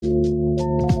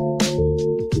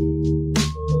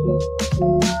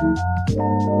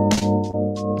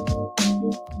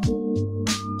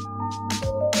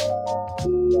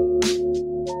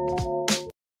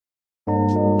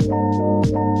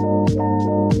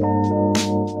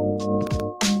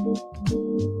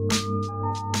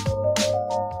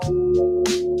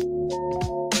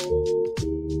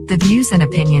The views and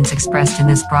opinions expressed in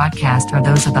this broadcast are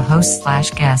those of the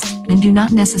host/guest and do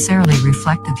not necessarily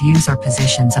reflect the views or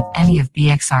positions of any of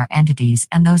BXR entities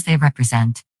and those they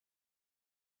represent.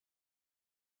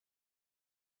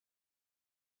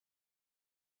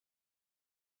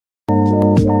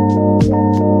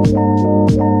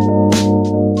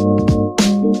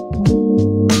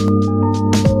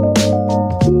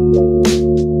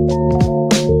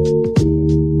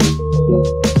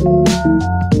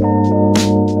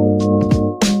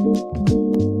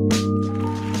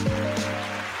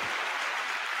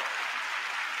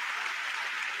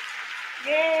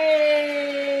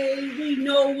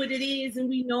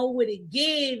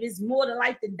 It's more to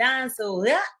life than dying, so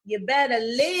yeah, you better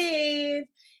live.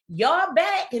 Y'all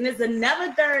back, and it's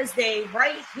another Thursday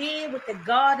right here with the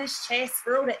goddess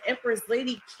Chastro, the Empress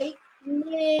Lady Kate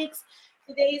Mix.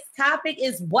 Today's topic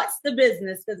is what's the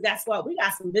business? Because guess what? We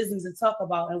got some business to talk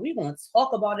about, and we're going to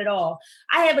talk about it all.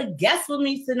 I have a guest with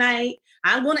me tonight.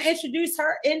 I'm going to introduce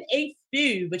her in a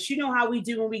few, but you know how we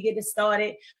do when we get it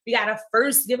started. We got to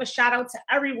first give a shout out to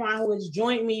everyone who has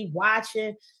joined me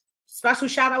watching. Special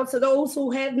shout out to those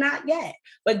who have not yet.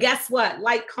 But guess what?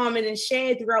 Like, comment, and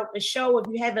share throughout the show. If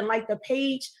you haven't liked the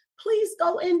page, please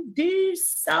go and do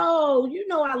so. You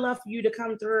know I love for you to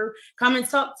come through. Come and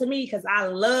talk to me because I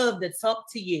love to talk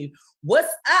to you.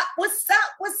 What's up? What's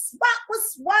up? What's what?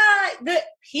 What's what? Good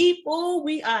people,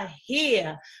 we are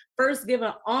here. First,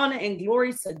 giving honor and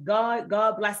glory to God.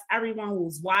 God bless everyone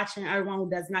who's watching, everyone who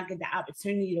does not get the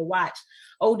opportunity to watch.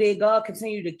 Oh, dear God,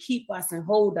 continue to keep us and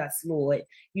hold us, Lord.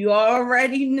 You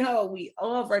already know. We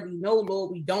already know,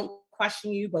 Lord. We don't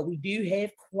question you, but we do have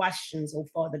questions, oh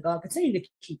Father God. Continue to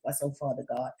keep us, oh Father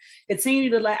God. Continue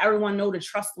to let everyone know to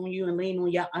trust on you and lean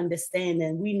on your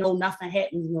understanding. We know nothing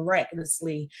happens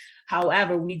miraculously.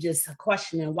 However, we just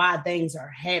questioning why things are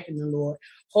happening, Lord.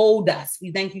 Hold us.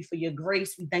 We thank you for your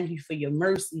grace. We thank you for your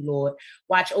mercy, Lord.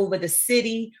 Watch over the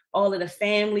city, all of the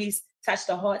families. Touch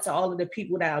the hearts of all of the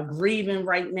people that are grieving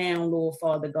right now, Lord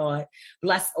Father God.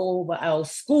 Bless over our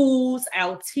schools,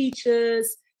 our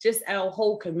teachers, just our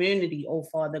whole community, oh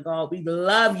Father God. We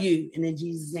love you. And in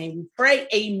Jesus' name we pray.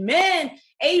 Amen.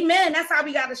 Amen. That's how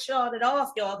we got to start it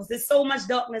off, y'all, because there's so much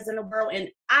darkness in the world. And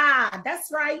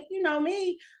that's right. You know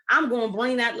me. I'm going to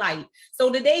bring that light.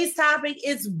 So today's topic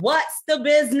is what's the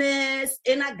business?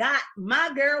 And I got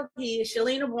my girl here,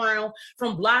 Shalina Brown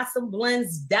from Blossom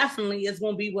Blends, definitely is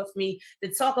going to be with me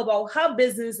to talk about her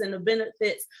business and the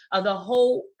benefits of the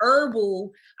whole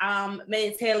herbal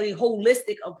mentality,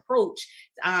 holistic approach,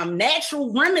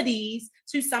 natural remedies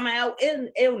to some of our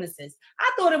illnesses.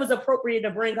 I thought it was appropriate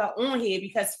to bring her on here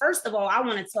because, first of all, I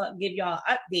want to give y'all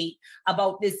an update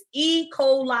about this E.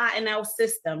 coli in our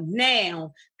system.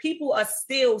 Now, people are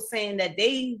still saying that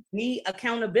they need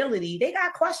accountability. They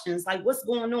got questions like, what's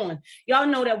going on? Y'all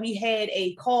know that we had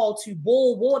a call to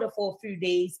boil water for a few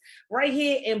days right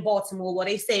here in Baltimore, where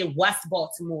they say West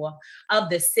Baltimore of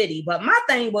the city. But my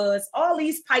thing was, all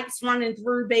these pipes running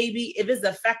through, baby, if it's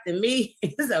affecting me,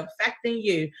 it's affecting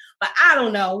you. But I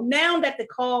don't know. Now that the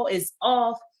call is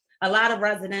off, a lot of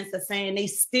residents are saying they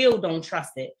still don't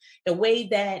trust it. The way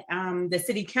that the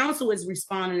city council is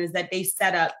responding is that they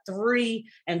set up 3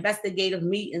 investigative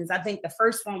meetings. I think the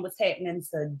first one was happening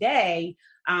today,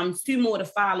 2 more to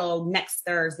follow next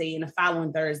Thursday and the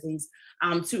following Thursdays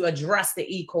to address the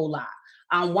E. coli.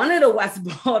 One of the West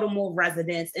Baltimore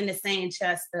residents in the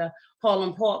Sanchester,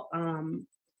 Harlem Park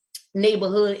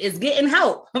neighborhood is getting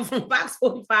help from Fox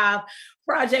 45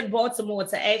 Project Baltimore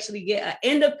to actually get an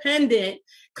independent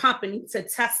company to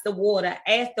test the water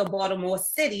after Baltimore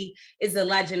City is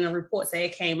alleging, and reports that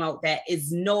it came out that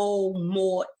is no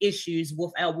more issues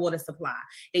with our water supply.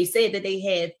 They said that they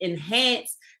have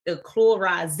enhanced the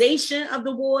chlorization of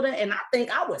the water, and I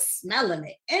think I was smelling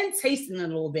it and tasting it a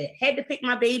little bit. Had to pick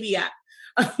my baby up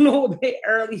a little bit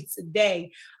early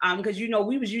today because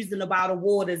we was using the bottled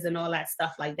waters and all that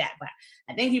stuff like that. But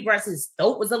I think he brought his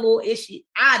throat was a little issue.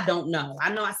 I don't know.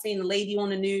 I know I seen a lady on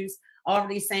the news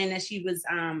already saying that she was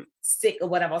sick or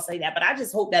whatever. I'll say that, but I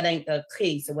just hope that ain't the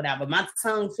case or whatever. My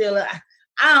tongue feeling,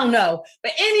 I don't know.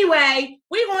 But anyway,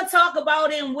 we're going to talk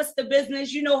about it and what's the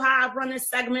business. You know how I run the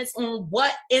segments on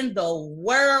what in the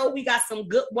world. We got some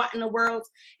good what in the world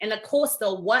and of course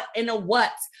the what in the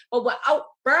what. But without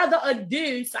further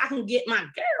ado, so I can get my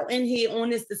girl in here on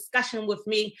this discussion with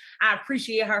me, I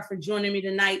appreciate her for joining me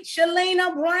tonight.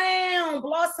 Shalina Brown,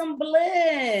 Blossom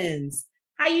Blends.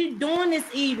 How you doing this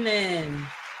evening?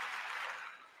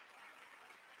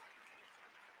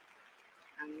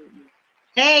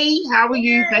 Hey, how are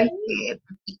you? Hey,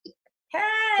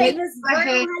 Miss Brown,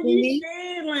 how you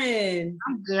feeling?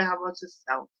 I'm good. How about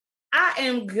yourself? I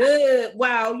am good.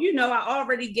 Wow, you know, I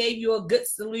already gave you a good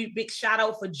salute, big shout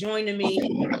out for joining me.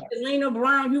 Shalina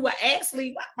Brown, you were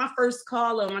actually my first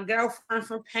caller, my girlfriend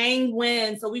from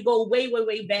Penguin. So we go way, way,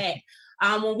 way back.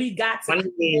 When we got to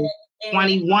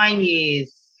 21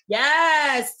 years.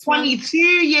 Yes. 22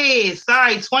 years.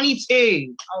 Sorry,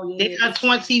 22. Oh, yeah. They're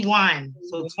 21.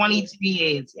 So 22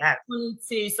 years. Yeah.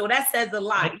 22. So that says a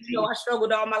lot. You know, I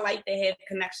struggled all my life to have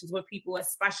connections with people,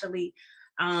 especially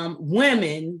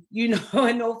women, you know,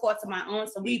 and no fault of my own.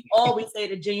 So we've always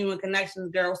said a genuine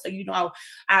connections, girl. So, you know,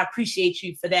 I appreciate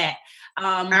you for that.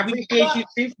 I appreciate you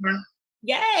too, friend.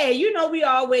 Yeah, you know, we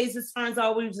always, as friends,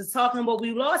 always just talking, but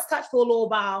we lost touch for a little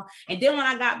while. And then when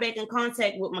I got back in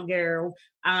contact with my girl,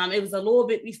 it was a little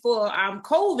bit before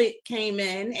COVID came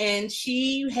in, and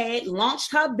she had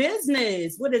launched her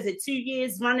business. What is it, 2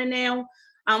 years running now?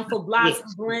 For Blossom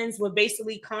Blends, where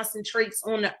basically concentrates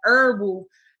on the herbal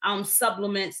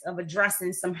supplements of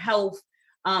addressing some health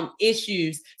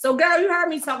issues. So, girl, you heard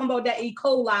me talking about that E.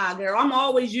 coli, girl. I'm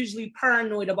always usually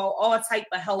paranoid about all type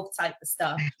of health type of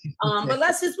stuff. But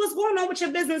what's going on with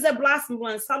your business at Blossom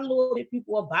Blends? Tell a little bit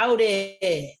people about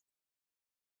it.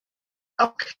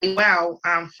 Okay, well,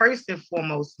 first and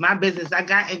foremost, my business, I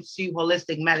got into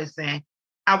holistic medicine,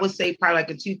 I would say probably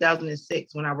like in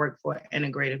 2006 when I worked for an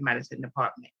integrative medicine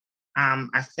department.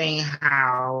 I seen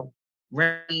how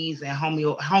remedies and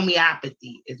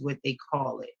homeopathy is what they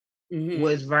call it. Mm-hmm.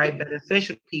 Was very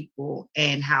beneficial to people,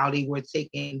 and how they were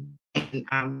taking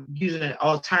and using an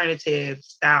alternative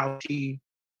style to,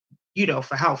 you know,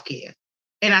 for healthcare.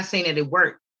 And I seen that it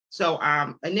worked. So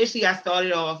initially I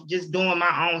started off just doing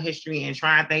my own history and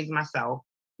trying things myself,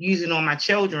 using on my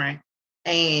children,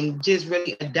 and just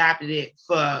really adopted it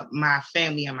for my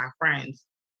family and my friends.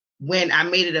 When I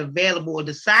made it available, or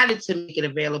decided to make it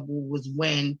available, was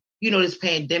when, you know, this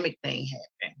pandemic thing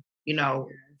happened. You know,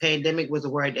 pandemic was a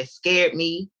word that scared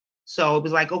me. So it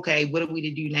was like, okay, what are we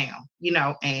to do now? You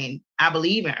know, and I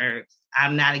believe in herbs.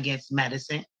 I'm not against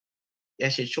medicine.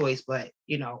 That's your choice, but,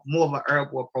 you know, more of an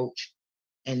herbal approach.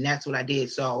 And that's what I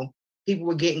did. So people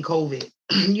were getting COVID.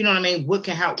 You know what I mean? What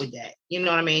can help with that? You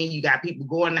know what I mean? You got people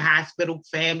going to the hospital,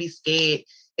 family scared.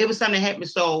 It was something that happened.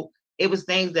 So it was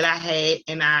things that I had,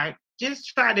 and I just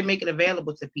tried to make it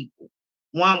available to people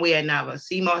one way or another.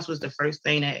 Sea moss was the first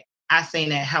thing that I seen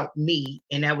that helped me,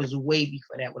 and that was way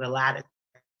before that with a lot of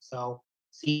things. So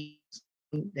see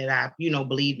that I, you know,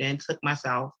 believed in, took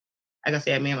myself. Like I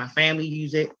said, me and my family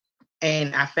use it,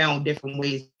 and I found different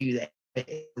ways to do that.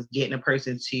 It was getting a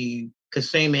person to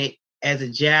consume it as a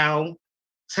gel,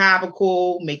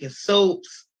 topical, making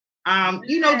soaps.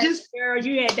 You know, just girl,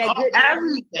 you had that good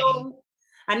everything.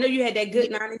 I know you had that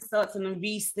good 90 salts and the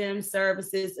V-stem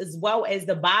services, as well as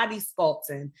the body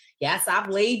sculpting. Yes, I've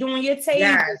laid on your table.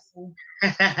 Yes.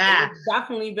 It's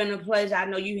definitely been a pleasure. I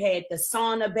know you had the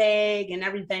sauna bag and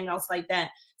everything else like that.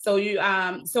 So you,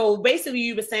 so basically,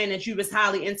 you were saying that you was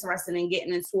highly interested in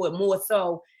getting into it more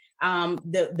so,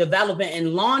 the development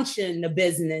and launching the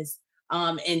business,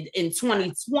 in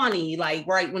 2020, like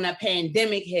right when the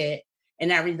pandemic hit and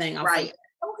everything else. Right.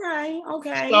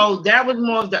 Okay. So that was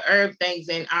more of the herb things,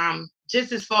 and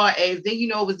just as far as then, you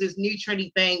know, it was this new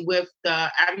trendy thing with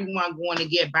everyone going to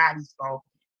get body sculpt.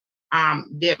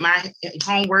 Did my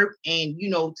homework and, you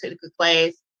know, took a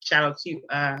class. Shout out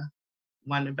to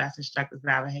one of the best instructors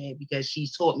that I ever had, because she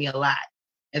taught me a lot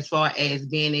as far as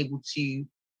being able to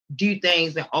do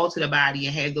things and alter the body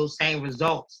and have those same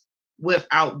results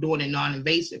without doing it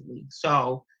non-invasively.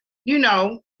 So, you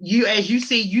know, as you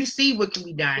see what can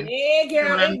be done. Yeah,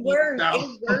 girl, it worked.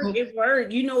 It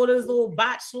worked. You know, those little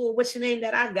box or what's your name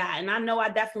that I got, and I know I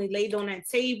definitely laid on that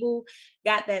table,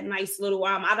 got that nice little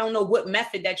I don't know what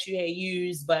method that you had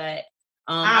used, but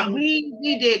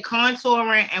we did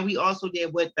contouring, and we also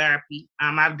did wood therapy.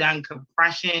 I've done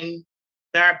compression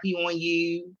therapy on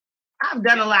you. I've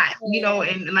done a lot, you know,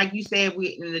 and like you said,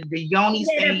 the yoni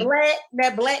thing.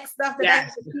 That black stuff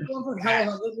that people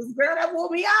girl, that wore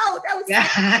me out. That was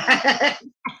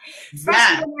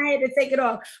especially when I had to take it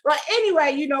off. But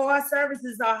anyway, you know, our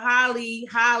services are highly,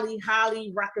 highly,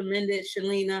 highly recommended,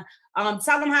 Shalina.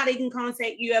 Tell them how they can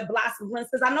contact you at Blossom Blends,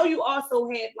 because I know you also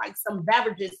had like some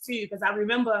beverages too, because I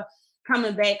remember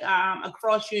coming back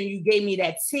across you and you gave me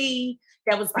that tea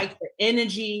that was like for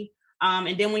energy.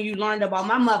 And then when you learned about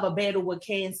my mother battled with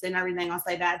cancer and everything else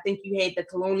like that, I think you had the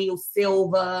Colonial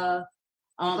Silver.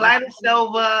 Lighter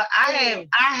Silver. I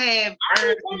have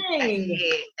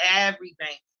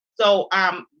everything. So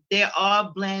there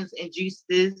are blends and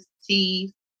juices,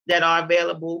 teas that are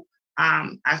available.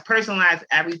 I personalize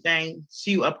everything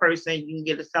to a person. You can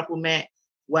get a supplement,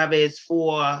 whether it's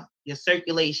for your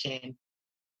circulation,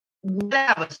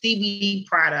 whatever, CBD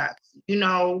products,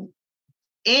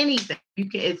 anything.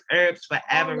 It's herbs for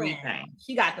everything.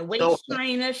 She got the waist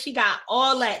trainer. She got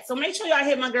all that. So make sure y'all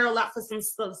hit my girl up for some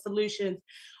solutions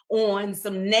on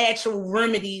some natural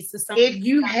remedies to something. If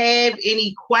you have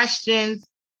any questions,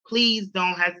 please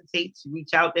don't hesitate to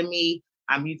reach out to me.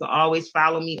 You can always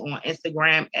follow me on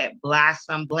Instagram at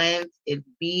Blossom Blends. It's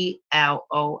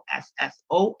BLOSSOM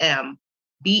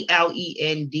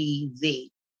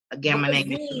Again, my name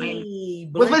is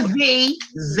Shalene. With a Z,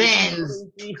 Zens.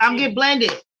 Come get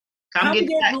blended. Come get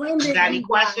blended. You got any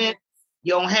questions?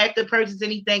 You don't have to purchase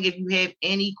anything. If you have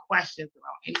any questions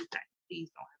about anything,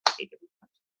 please don't hesitate to reach out.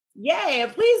 Yeah,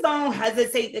 please don't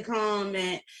hesitate to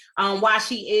comment why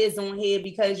she is on here,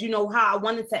 because you know how I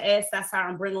wanted to ask, that's how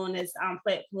I'm bringing on this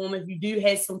platform. If you do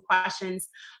have some questions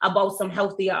about some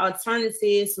healthier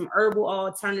alternatives, some herbal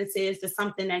alternatives to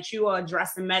something that you are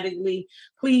addressing medically,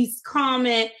 please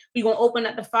comment. We're going to open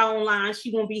up the phone line.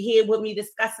 She's going to be here with me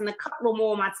discussing a couple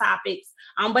more of my topics.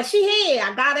 But she here.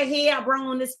 I got her here. I bring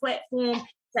on this platform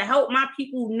to help my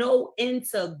people know and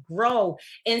to grow.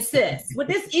 And sis, with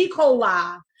this E.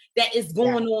 coli that is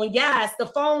going on, yes, the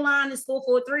phone line is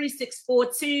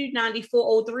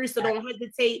 443-642-9403. So don't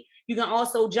hesitate. You can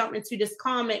also jump into this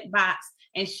comment box,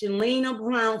 and Shalena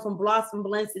Brown from Blossom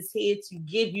Blends is here to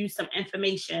give you some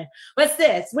information. But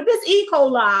sis, with this E.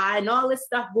 coli and all this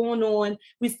stuff going on,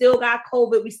 we still got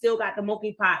COVID, we still got the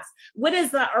monkeypox. What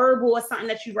is the herbal or something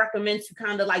that you recommend to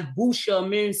kind of like boost your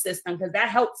immune system? Because that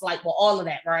helps like with all of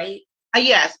that, right?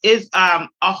 Yes, it's a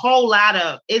whole lot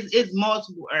of it's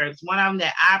multiple herbs. One of them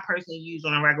that I personally use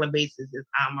on a regular basis is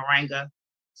moringa,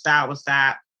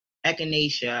 soursop,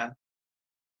 echinacea,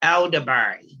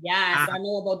 elderberry. Yes, I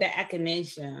know about the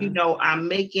echinacea. I'm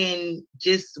making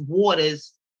just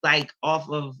waters like off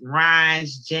of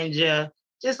rinds, ginger,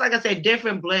 just like I said,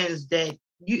 different blends that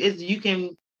you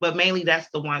can, but mainly that's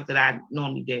the ones that I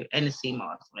normally do, and the sea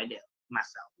moss when I do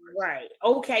myself. Right.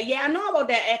 Okay. Yeah, I know about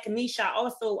that echinacea. I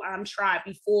also tried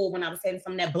before when I was having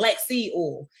some of that black seed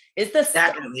oil. It's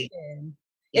disgusting.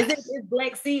 Yes. It's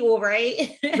black seed oil,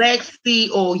 right? Black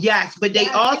seed oil, yes. But they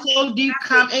also do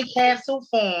come in capsule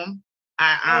form.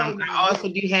 I also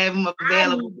do have them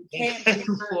available in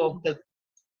capsule form.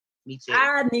 Me too.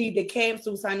 I need the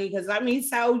capsules, honey, because I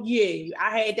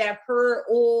had that pearl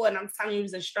oil, and I'm telling you, it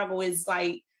was a struggle. It's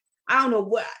like, I don't know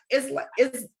what it's like.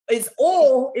 It's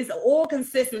oil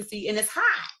consistency, and it's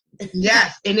hot.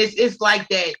 Yes, and it's like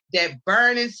that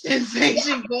burning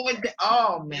sensation going down.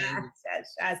 Oh man,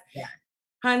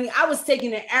 honey, I was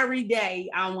taking it every day.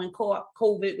 When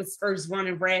COVID was first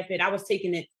running rapid, I was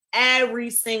taking it every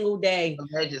single day.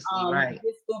 Religiously, right?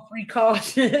 Just for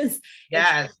precautions.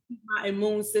 Yes, my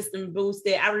immune system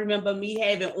boosted. I remember me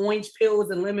having orange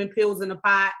pills and lemon pills in the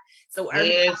pot. So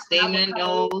I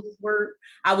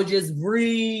would just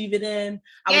breathe it in.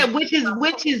 Which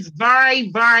is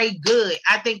very, very good.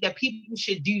 I think that people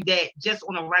should do that just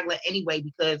on a regular anyway,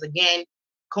 because again,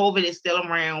 COVID is still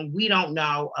around. We don't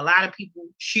know. A lot of people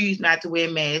choose not to wear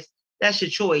masks. That's your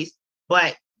choice.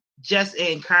 But just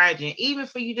encouraging, even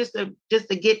for you just to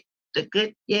get the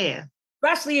good,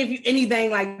 Especially if you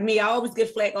anything like me, I always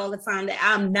get flack all the time that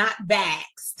I'm not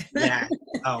vaxxed. Yeah.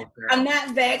 Oh, girl. I'm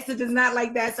not vaxxed. It is not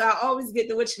like that. So I always get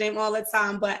the witch name all the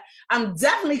time. But I'm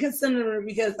definitely considering,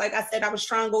 because, like I said, I was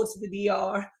trying to go to the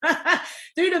DR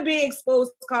through the being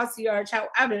exposed concierge.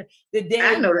 However, the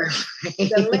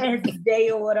last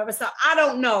day or whatever. So I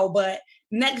don't know, but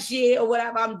next year or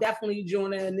whatever, I'm definitely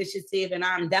joining an initiative, and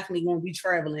I'm definitely going to be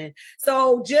traveling.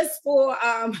 So just for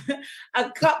a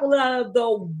couple of the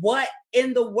what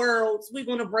in the world, we're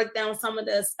going to break down some of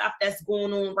the stuff that's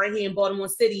going on right here in Baltimore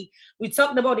City. We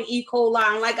talked about the E. coli,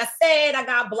 and like I said, I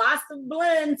got Blossom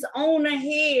Blends owner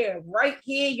here, right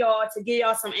here, y'all, to give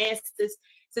y'all some answers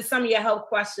to some of your health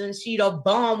questions. She the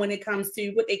bomb when it comes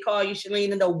to what they call you,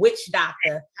 Shalene, the witch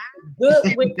doctor.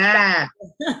 Good witch doctor.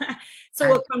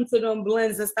 So it comes to them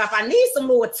blends and stuff. I need some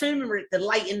more turmeric to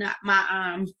lighten up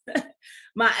my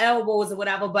my elbows or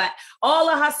whatever. But all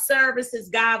of her services,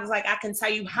 God was like, I can tell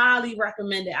you, highly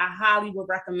recommend it. I highly would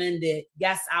recommend it.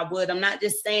 Yes, I would. I'm not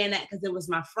just saying that because it was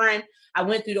my friend. I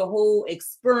went through the whole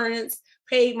experience,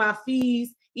 paid my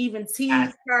fees, even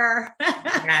teased her.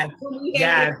 When we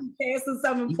had to cancel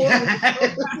something important.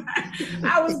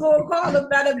 I was going to call a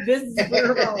Better Business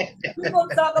Bureau. We're going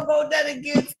to talk about that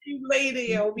again too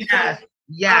later. Because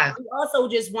we also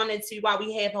just wanted to, while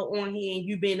we have her on here and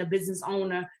you being a business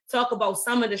owner, talk about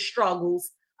some of the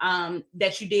struggles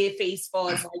that you did face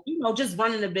for us, like, just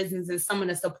running a business and some of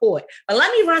the support. But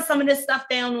let me run some of this stuff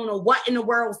down on what in the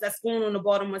world that's going on in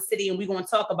Baltimore City, and we're going to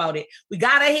talk about it. We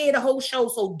got to hear the whole show,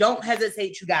 so don't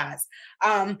hesitate, you guys.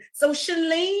 So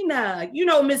Shalina,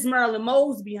 Miss Marilyn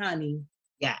Mosby, honey.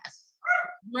 Yes.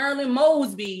 Marilyn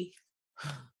Mosby.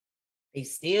 They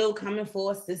still coming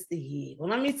for a sister here. Well,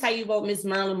 let me tell you about Miss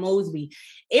Marilyn Mosby.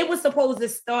 It was supposed to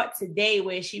start today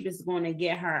where she was going to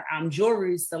get her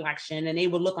jury selection, and they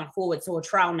were looking forward to a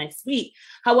trial next week.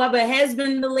 However, it has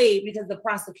been delayed because the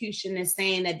prosecution is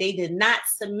saying that they did not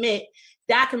submit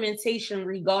documentation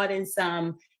regarding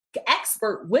some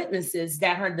expert witnesses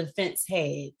that her defense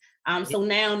had. So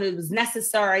now it was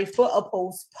necessary for a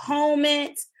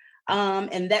postponement,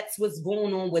 and that's what's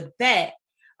going on with that.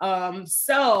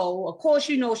 So of course,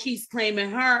 she's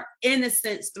claiming her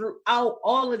innocence throughout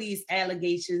all of these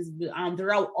allegations,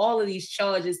 throughout all of these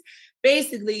charges.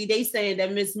 Basically, they saying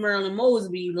that Miss Marilyn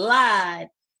Mosby lied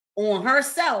on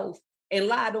herself and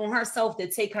lied on herself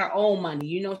to take her own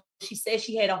money. She said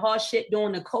she had a hardship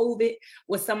during the COVID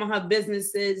with some of her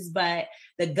businesses, but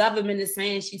the government is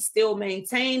saying she still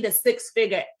maintained a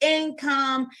 6-figure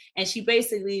income, and she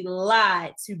basically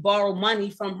lied to borrow money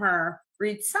from her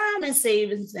retirement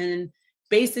savings and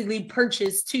basically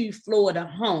purchased 2 Florida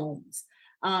homes.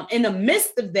 In the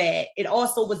midst of that, it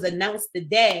also was announced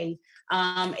today,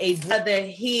 a brother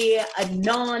here,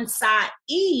 Adnan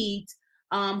Saeed,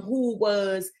 who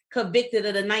was convicted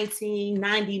of the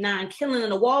 1999 killing of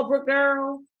the Walbrook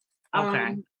girl.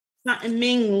 Something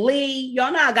Ming Lee.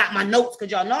 Y'all know I got my notes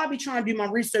because y'all know I be trying to do my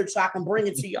research so I can bring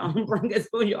it to y'all. Bring it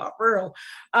to y'all for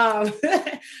real.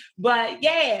 But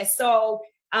yeah, so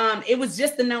it was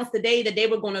just announced today that they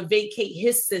were going to vacate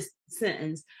his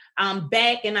sentence.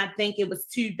 Back in, I think it was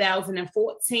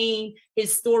 2014,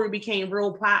 his story became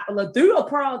real popular through a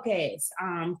podcast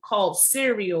called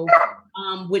Serial,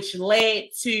 which led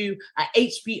to a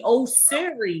HBO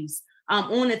series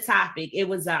on the topic. It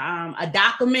was a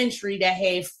documentary that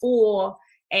had 4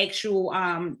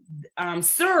 actual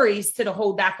series to the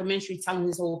whole documentary telling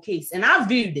his whole case. And I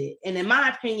viewed it. And in my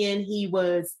opinion, he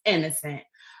was innocent.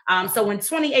 So in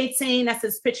 2018, that's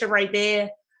his picture right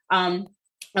there.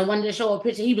 I wanted to show a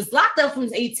picture. He was locked up when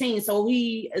he was 18, so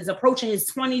he is approaching his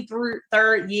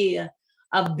 23rd year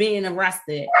of being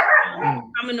arrested.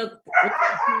 Coming up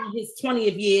his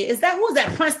 20th year. Who's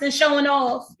that Princeton showing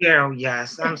off? Girl,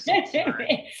 yes. I'm so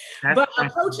sorry. But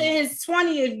approaching his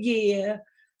 20th year,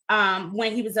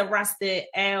 when he was arrested,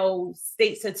 our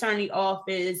state's attorney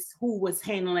office, who was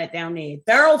handling it down there,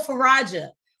 Daryl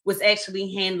Faraja was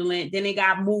actually handling it. Then it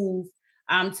got moved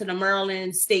to the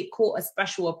Maryland State Court of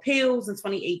Special Appeals in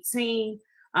 2018,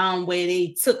 where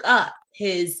they took up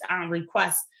his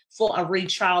request for a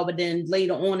retrial. But then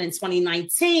later on in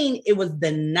 2019, it was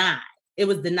denied.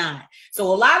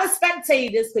 So a lot of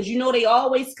spectators, because they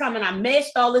always come, and I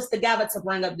mashed all this together to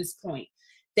bring up this point.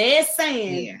 They're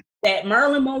saying that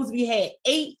Marilyn Mosby had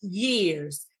 8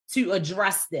 years to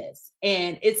address this.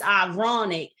 And it's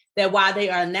ironic that while they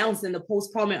are announcing the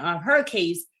postponement of her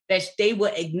case, that they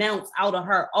would announce out of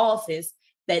her office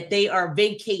that they are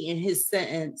vacating his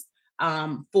sentence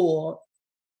for,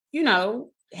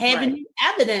 having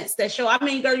evidence that show. I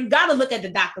mean, girl, you got to look at the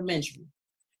documentary.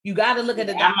 You got to look at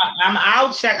the documentary.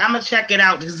 I'm going to check it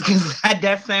out because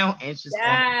that sounds interesting.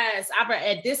 Yes.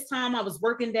 At this time, I was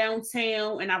working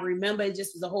downtown, and I remember it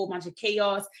just was a whole bunch of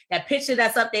chaos. That picture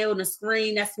that's up there on the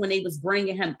screen, that's when they was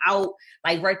bringing him out,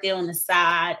 like right there on the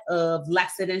side of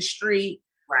Lexington Street.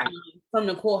 Right. From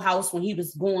the courthouse when he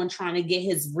was trying to get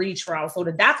his retrial. So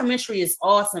the documentary is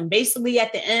awesome. Basically,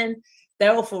 at the end,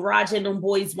 Daryl Faraja and them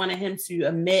boys wanted him to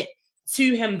admit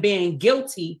to him being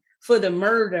guilty for the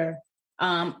murder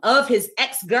of his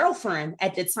ex-girlfriend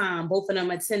at the time. Both of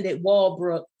them attended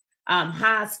Walbrook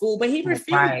High School, but he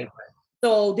refused. Right.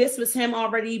 So this was him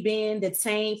already being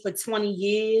detained for 20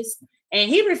 years, and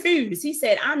he refused. He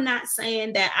said, "I'm not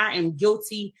saying that I am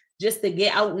guilty just to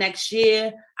get out next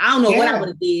year." I don't know what I would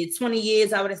have did. 20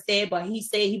 years, I would have said, but he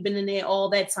said he'd been in there all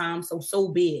that time, so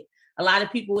be it. A lot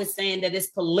of people were saying that it's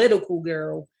political,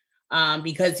 girl,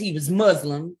 because he was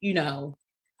Muslim,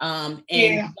 and the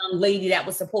young lady that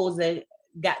was supposed to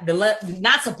got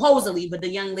not supposedly, but the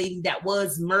young lady that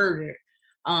was murdered.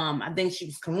 I think she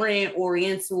was Korean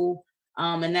Oriental.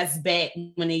 And that's back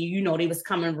when they was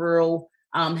coming real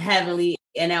heavily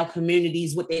in our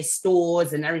communities with their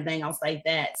stores and everything else like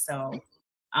that. So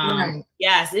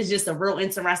yes, it's just a real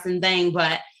interesting thing.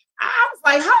 But I was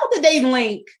like, how did they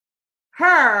link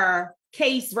her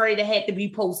case that had to be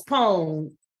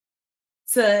postponed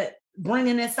to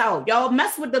bringing this out? Y'all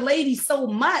mess with the lady so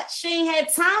much, she ain't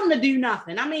had time to do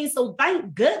nothing. I mean, so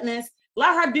thank goodness,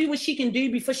 let her do what she can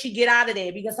do before she get out of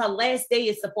there, because her last day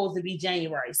is supposed to be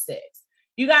January 6th.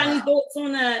 You got any thoughts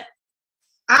on that?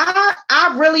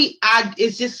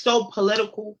 It's just so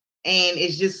political, and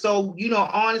it's just so,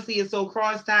 honestly, it's so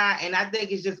cross-tied, and I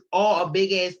think it's just all a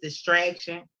big ass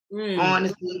distraction,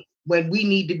 honestly, when we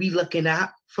need to be looking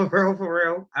up for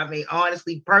real. I mean,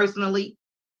 honestly, personally,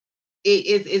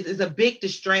 it's a big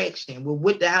distraction with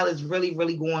what the hell is really,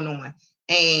 really going on.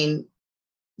 And,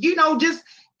 just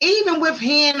even with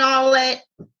hearing all that,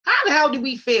 how the hell do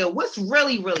we feel? What's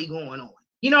really, really going on?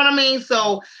 You know what I mean?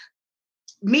 So,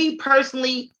 me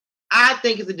personally, I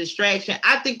think it's a distraction.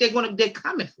 I think they're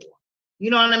coming for. You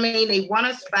know what I mean? They want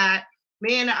a spot.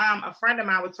 Me and a friend of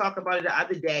mine were talking about it the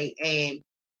other day, and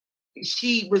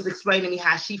she was explaining to me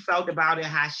how she felt about it,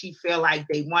 how she felt like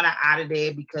they want her out of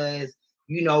there because,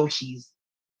 she's,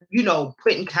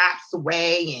 putting cops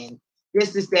away and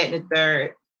this, that, and the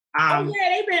third.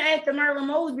 They've been after Marilyn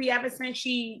Mosby ever since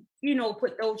she,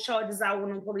 put those charges out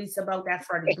on the police about that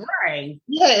Freddie Gray.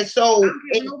 Yeah, so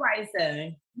nobody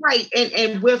say. Right,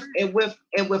 and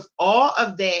with all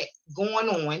of that going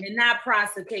on, and not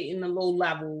prosecuting the low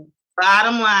level.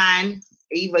 Bottom line,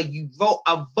 either you vote.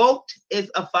 A vote is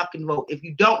a fucking vote. If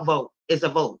you don't vote, it's a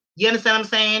vote. You understand what I'm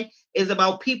saying? It's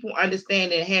about people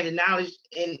understanding and having knowledge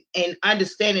and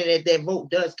understanding that their vote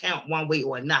does count one way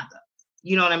or another.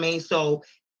 You know what I mean? So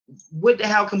what the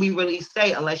hell can we really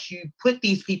say unless you put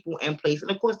these people in place?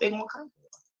 And of course, they're going to come for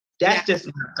it. That's just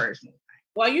my personal thing.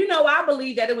 Well, I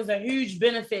believe that it was a huge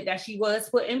benefit that she was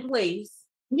put in place.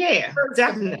 Yeah,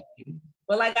 definitely.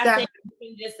 But like I said, you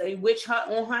can just a witch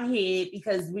hunt on her head,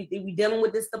 because we dealing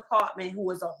with this department who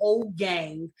is a whole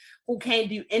gang who can't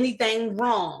do anything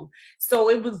wrong. So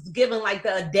it was given like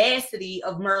the audacity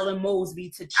of Marilyn Mosby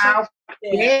to check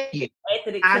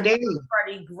after the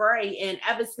Freddie Gray, and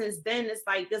ever since then, it's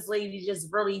like this lady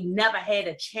just really never had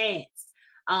a chance.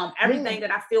 Everything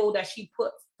that I feel that she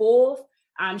put forth,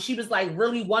 she was like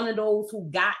really one of those who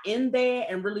got in there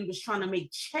and really was trying to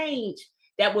make change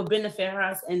that would benefit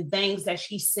us, and things that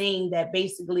she's seen that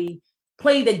basically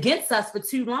played against us for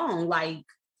too long. Like,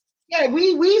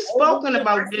 we spoken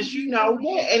about this,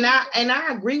 and I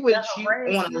agree with you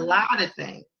on a lot of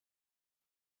things.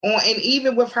 And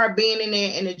even with her being in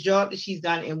there and the job that she's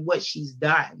done and what she's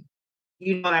done,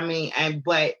 you know what I mean?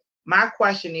 But my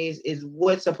question is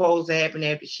what's supposed to happen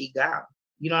after she got?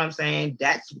 You know what I'm saying?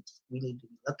 That's what we need to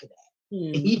be looking at.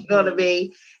 You know what I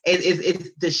mean?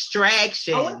 It's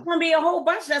distraction. Oh, it's gonna be a whole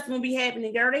bunch that's gonna be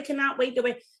happening, girl. They cannot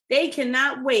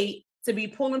wait to be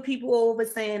pulling people over,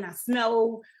 saying I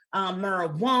smell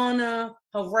marijuana,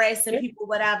 harassing people,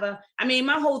 whatever. I mean,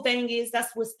 my whole thing is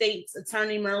that's what State's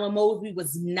Attorney Marilyn Mosby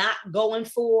was not going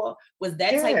for, was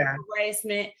that type of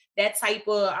harassment, that type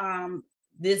of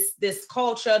this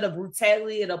culture, the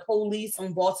brutality of the police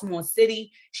on Baltimore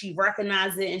City. She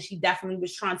recognized it, and she definitely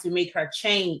was trying to make her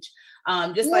change.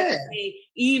 Like I say,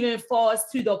 even falls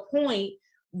to the point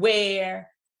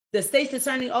where the state's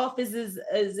attorney office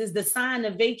is designed to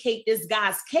vacate this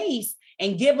guy's case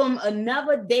and give him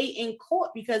another day in court,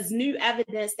 because new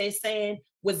evidence they're saying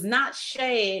was not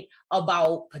shared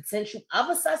about potential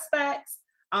other suspects.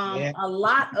 A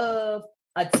lot of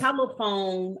a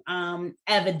telephone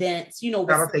evidence,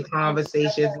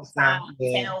 conversations and stuff,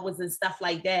 and stuff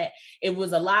like that. It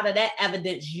was a lot of that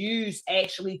evidence used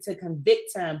actually to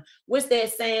convict him, which they're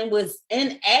saying was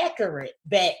inaccurate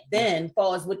back then, as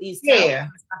far as with these and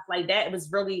stuff like that. It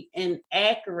was really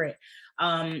inaccurate.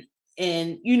 And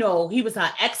he was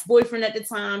her ex-boyfriend at the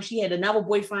time. She had another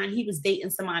boyfriend. He was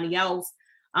dating somebody else.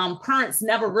 Parents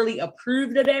never really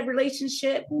approved of that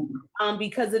relationship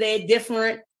because of their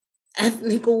different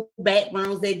ethnical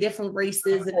backgrounds, their different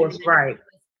races. Of course, right.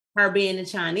 Her being a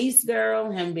Chinese girl,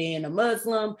 him being a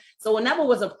Muslim. So it never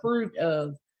was approved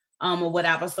of or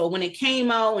whatever. So when it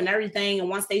came out and everything, and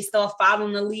once they start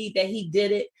following the lead that he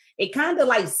did it, it kind of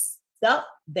like stuck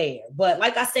there. But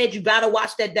like I said, you got to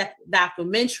watch that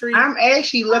documentary. I'm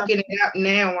actually looking it up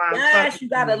now. Yes, you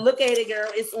got to look at it,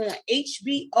 girl. It's on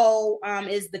HBO.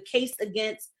 Is the case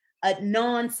against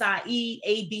Adnan Syed,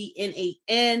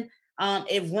 Adnan.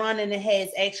 It run, and it has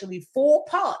actually 4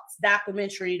 parts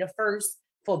documentary. The first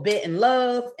forbidden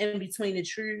love, in between the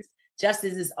truth.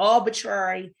 Justice is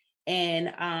arbitrary.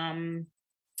 And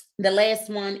the last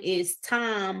one is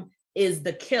time is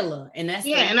the killer. And that's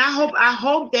and I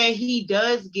hope that he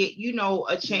does get,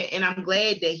 a chance, and I'm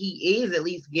glad that he is at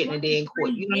least getting it in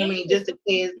court. You know what I mean? Just to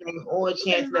play his name or a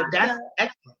chance of that's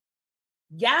excellent.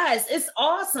 Yes, it's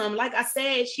awesome. Like I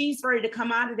said, she's ready to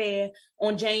come out of there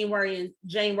on January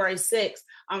 6th.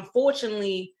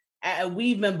 Unfortunately,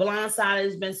 we've been blindsided.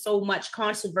 There's been so much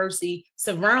controversy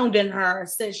surrounding her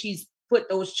since she's put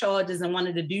those charges and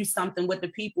wanted to do something with the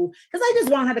people, because I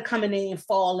just want her to come in there and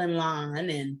fall in line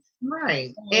and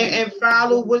right and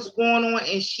follow what's going on.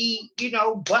 And she,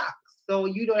 bucks. So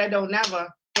that don't never.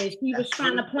 And she was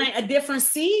trying to plant a different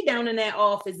seed down in that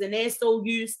office, and they're so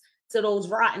used to those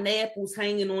rotten apples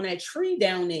hanging on that tree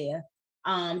down there,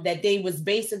 that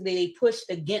they pushed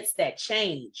against that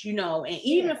change, and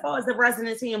even as far as the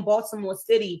residents here in Baltimore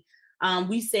City,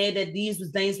 we said that these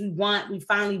was things we want. We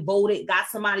finally voted, got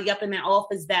somebody up in that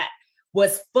office that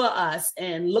was for us,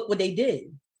 and look what they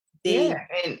did.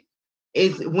 And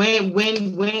it's when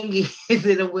is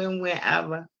it a win-win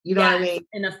ever? You know what I mean?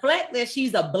 And the fact that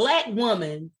she's a Black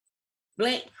woman,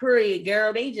 blank period,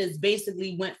 girl, they just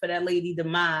basically went for that lady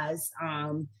demise.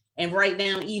 And right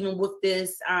now, even with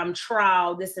this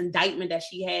trial, this indictment that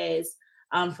she has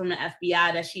from the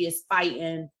FBI that she is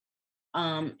fighting,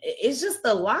 it's just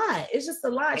a lot. It's just a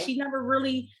lot. She never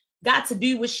really got to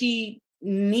do what she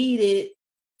needed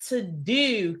to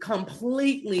do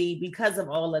completely because of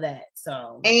all of that.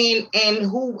 So and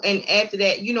after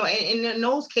that, and in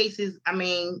those cases, I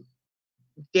mean,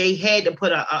 they had to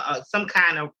put a some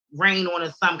kind of rein on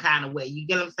her some kind of way. You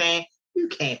get what I'm saying? You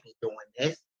can't be doing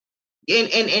this.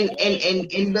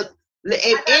 And look,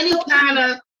 if any kind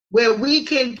of where we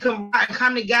can come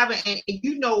together, and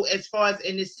as far as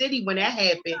in the city when that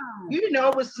happened,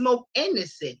 it was smoke in the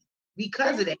city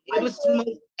because of that. It was smoke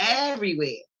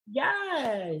everywhere.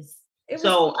 Yes.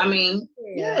 So I mean,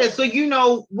 so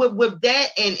with that,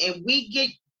 and we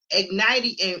get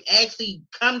ignited and actually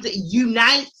come to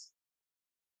unite,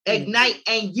 it's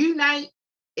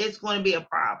going to be a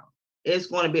problem. It's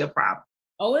going to be a problem.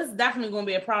 Oh, it's definitely going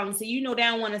to be a problem. So, they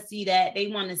don't want to see that. They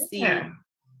want to see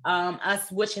us,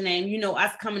 what's your name?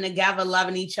 Us coming together,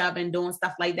 loving each other and doing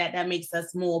stuff like that. That makes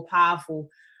us more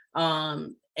powerful.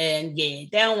 And they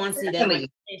don't want to see that.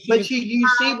 But you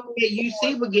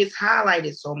see what gets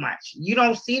highlighted so much. You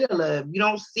don't see the love. You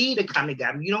don't see the coming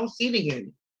together. You don't see the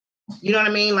unity. You know what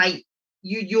I mean? Like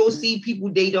you'll see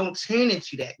people, they don't turn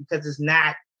into that because it's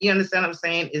not. You understand what I'm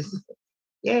saying? It's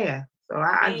So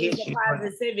I get you.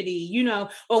 Positivity,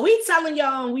 but we telling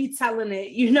y'all and we telling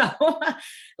it,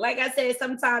 like I said,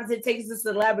 sometimes it takes a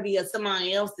celebrity or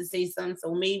somebody else to say something.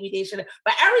 So maybe they should have,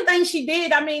 but everything she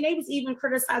did, I mean, they was even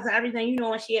criticizing everything,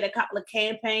 and she had a couple of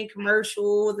campaign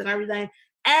commercials and everything.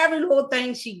 Every little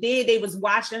thing she did, they was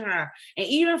watching her. And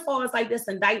even as far as like this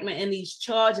indictment and these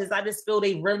charges, I just feel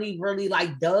they really, really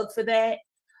like dug for that.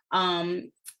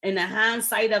 In the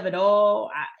hindsight of it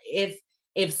all,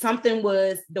 if something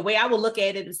was, the way I would look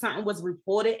at it, if something was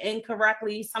reported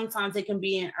incorrectly, sometimes it can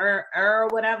be an error or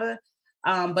whatever.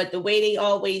 But the way they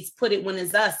always put it when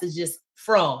it's us is just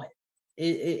fraud.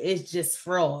 It's just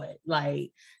fraud.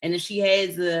 Like, and if she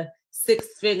has a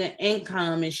 6-figure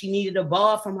income and she needed a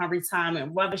bar from her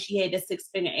retirement, whether she had the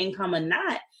 6-figure income or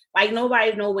not, like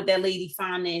nobody know what that lady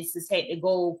finances had to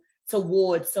go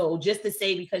towards. So just to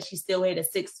say because she still had a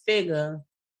 6-figure,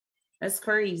 that's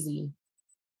crazy.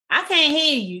 I can't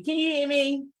hear you. Can you hear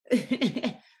me?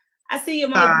 I see your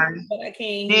mouth, but I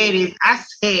can't hear you. I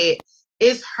said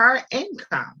it's her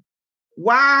income.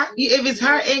 Why? If it's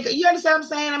her income, you understand what I'm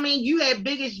saying? I mean, you had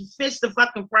biggest fish to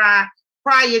fucking fry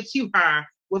prior to her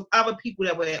with other people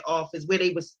that were in office where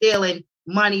they were stealing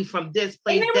money from this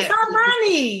place. And it was her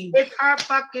money. It's her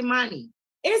fucking money.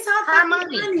 It's her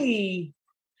money.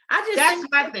 That's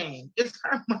my thing. It's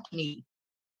her money.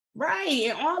 Right,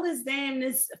 and all this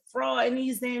fraud and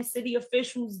these damn city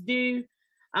officials do.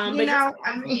 But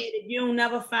if you don't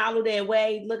never follow their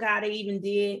way, look how they even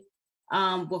did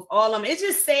with all of them. It's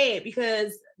just sad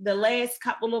because the last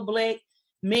couple of Black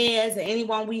mayors and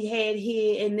anyone we had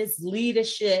here in this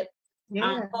leadership,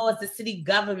 as far as the city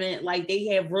government, like they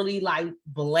have really like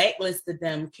blacklisted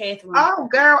them. Catherine. Oh,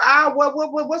 girl,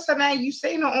 what's her name? You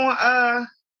seen her on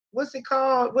what's it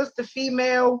called? What's the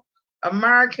female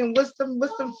American? What's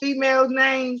the female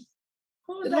names?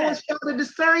 Who's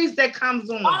the series that comes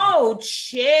on. Oh,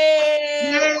 shit.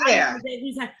 Yeah.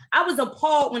 I was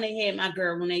appalled when they had my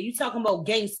girl on there. You talking about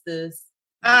gangsters.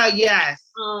 Yes.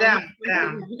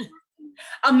 Them.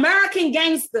 American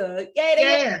Gangster.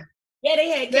 They had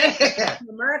Yeah.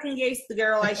 American Gangster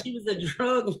girl, like she was a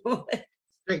drug lord.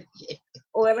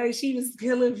 Or like she was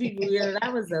killing people. Yeah,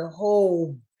 that was a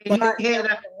whole bunch. Had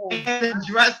her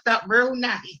dressed up real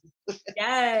nice.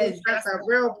 Yes. Dressed up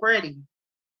real pretty.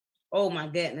 Oh my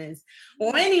goodness.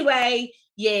 Well, anyway,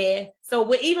 yeah.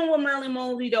 So even with Marilyn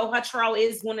Mosby, though, her trial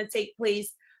is going to take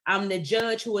place. The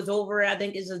judge who was over it, I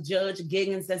think is a Judge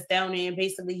Giggins that's down there. And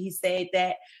basically he said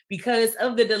that because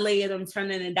of the delay of them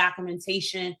turning in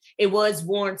documentation, it was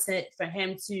warranted for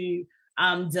him to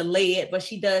delay it. But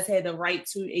she does have the right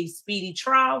to a speedy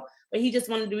trial. But he just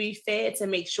wanted to be fair to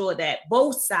make sure that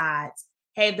both sides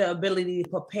have the ability to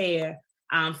prepare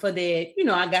for their,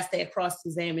 I guess their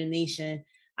cross-examination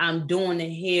during the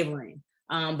hearing.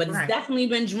 But it's definitely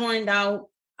been joined out.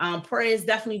 Prayer is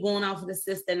definitely going out for the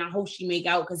sister, and I hope she make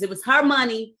out because it was her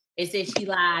money. They said she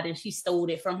lied and she stole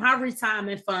it from her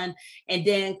retirement fund. And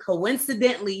then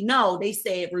coincidentally, no, they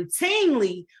said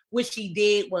routinely what she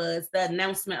did was the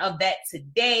announcement of that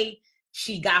today.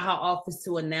 She got her office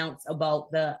to announce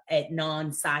about the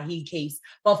Adnan Saeed case.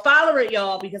 But follow it,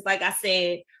 y'all, because like I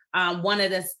said, one of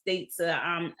the state's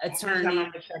attorney,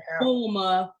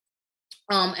 former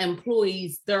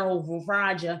employees, Darrell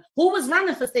Raja, who was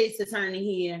running for state's attorney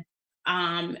here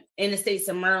in the states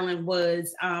of Maryland,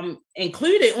 was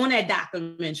included on that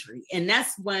documentary. And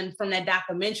that's when, from that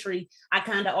documentary, I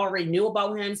kind of already knew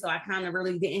about him. So I kind of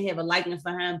really didn't have a liking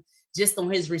for him just on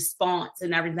his response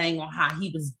and everything on how he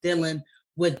was dealing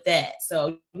with that.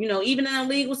 So, even in the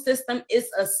legal system,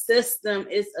 it's a system.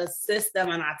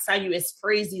 And I tell you, it's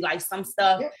crazy. Like some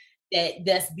stuff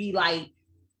that's be like,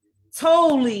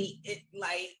 totally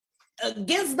like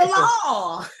against the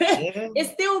law.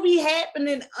 It still be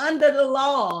happening under the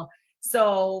law.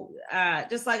 So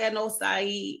just like I know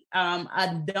Saeed,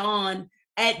 Adnan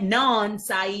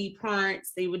Saeed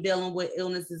parents, they were dealing with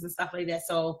illnesses and stuff like that.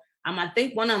 So I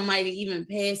think one of them might have even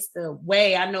passed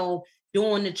away. I know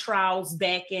during the trials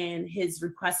back in his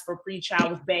request for pre-trial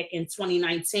was back in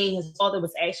 2019, his father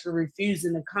was actually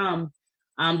refusing to come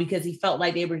because he felt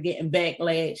like they were getting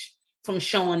backlash from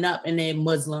showing up in their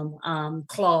Muslim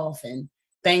cloth and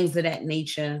things of that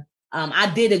nature.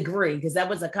 I did agree because that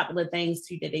was a couple of things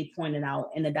too that they pointed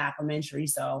out in the documentary.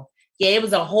 So yeah, it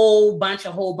was a whole bunch.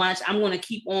 I'm going to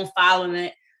keep on following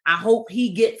it. I hope he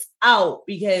gets out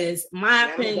because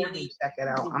my opinion, check it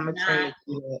out. I'm gonna try to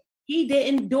do it. He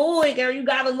didn't do it, girl. You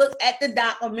got to look at the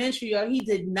documentary, or he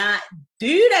did not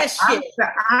do that shit.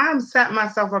 I'm setting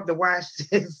myself up to watch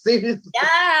this.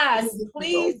 Yes,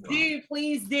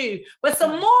 please do. But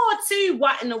some more too,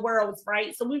 what in the world,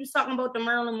 right? So we was talking about the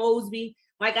Marilyn Mosby.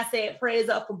 Like I said, prayers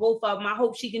up for both of them. I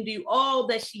hope she can do all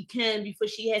that she can before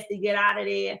she has to get out of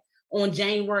there on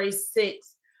January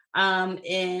 6th.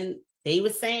 And they were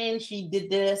saying she did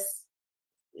this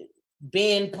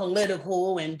being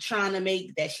political and trying to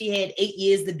make that she had 8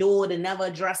 years to do it and never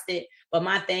addressed it. But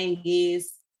my thing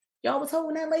is, y'all was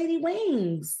holding that lady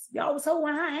wings. Y'all was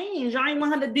holding her hands. Y'all ain't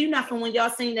want her to do nothing when y'all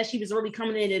seen that she was really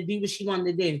coming in to do what she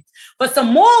wanted to do. But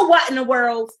some more what in the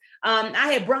world,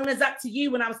 I had brought this up to you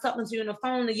when I was talking to you on the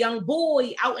phone, a young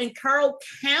boy out in Carroll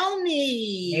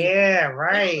County. Yeah,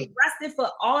 right. Arrested for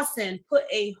arson, put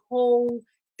a whole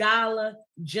Dollar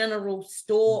General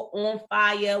store on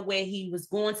fire where he was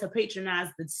going to patronize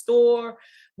the store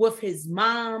with his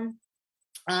mom.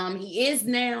 He is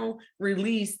now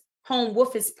released home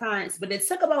with his parents, but it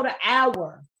took about an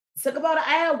hour.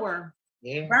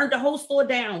 Yeah. Burned the whole store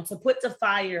down to put the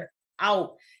fire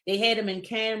out. They had him in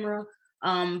camera,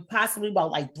 possibly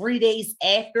about like 3 days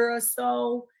after or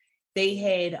so. They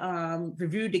had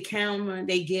reviewed the camera.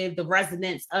 They give the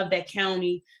residents of that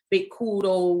county big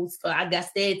kudos for, I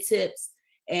guess, their tips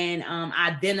and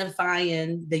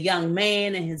identifying the young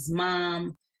man and his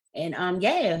mom. And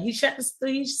he set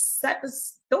the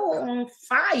store on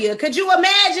fire. Could you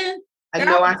imagine? I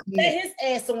know I set his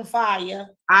ass on fire.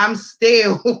 I'm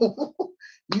still.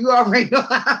 You already know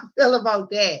how I feel about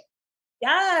that.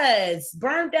 Yes,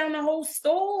 burned down the whole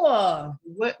store.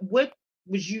 What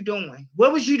was you doing?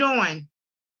 What was you doing?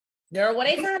 Girl, well,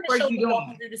 they kind of showed me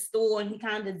walking through the store, and he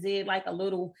kind of did like a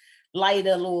little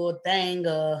lighter little thing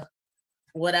or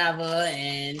whatever.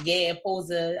 And yeah,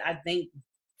 I think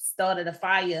started a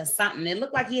fire or something. It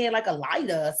looked like he had like a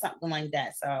lighter or something like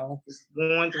that. So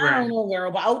I don't know,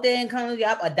 girl. But out there in coming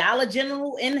up, a Dollar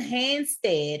General in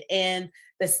Hampstead, and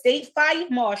the state fire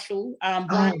marshal,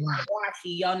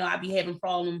 y'all know I be having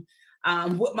problems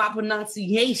with my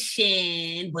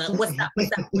pronunciation, but what's up?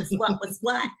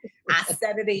 I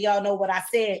said it, and y'all know what I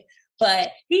said.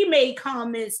 But he made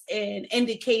comments and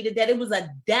indicated that it was a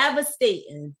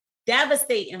devastating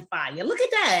fire. Look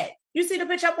at that. You see the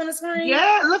picture up on the screen?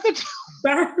 Yeah, look at you.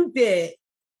 Burned it.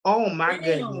 Oh my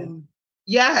goodness.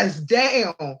 Yes,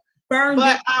 damn. burned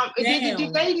but it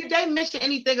did they mention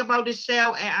anything about the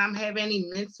shell and have any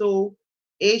mental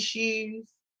issues?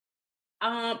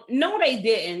 No, they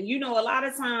didn't. You know, a lot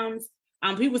of times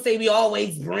people say we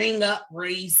always bring up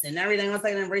race and everything. I'm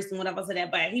saying race and whatever to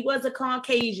that, but he was a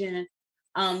Caucasian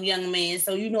young man.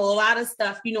 So, you know, a lot of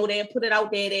stuff, you know, they put it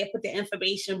out there, they put the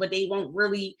information, but they won't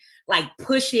really like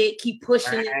push it, keep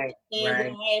pushing it,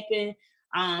 and what happened.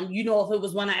 You know, if it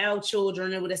was one of our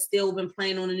children, it would have still been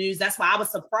playing on the news. That's why I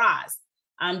was surprised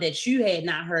that you had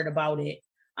not heard about it.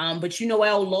 But you know,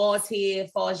 our laws here,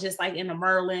 as far as just like in the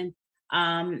Maryland,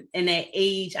 in that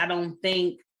age, I don't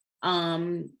think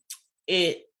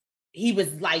he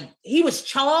was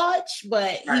charged,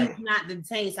 but he was not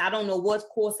detained. So I don't know what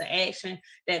course of action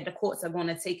that the courts are going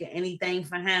to take or anything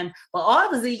for him. But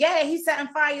obviously, yeah, he's setting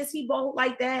fires. He bold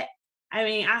like that. I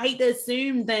mean, I hate to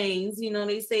assume things. You know,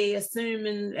 they say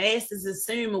assuming asses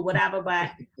assume or whatever,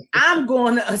 but I'm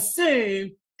going to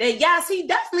assume that yes, he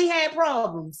definitely had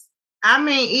problems. I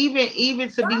mean, even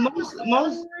to be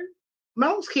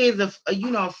most kids are,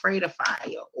 you know, afraid of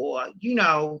fire, or, you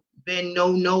know, been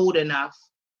knowed enough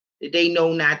that they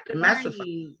know not to mess with fire.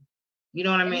 You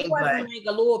know what I mean? It wasn't but like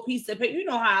a little piece of paper. You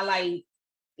know how like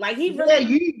he really.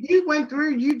 Yeah, you went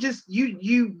through.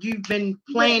 You've been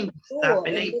playing stuff,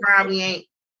 and they probably ain't.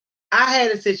 I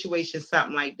had a situation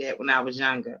something like that when I was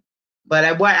younger, but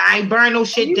I ain't burn no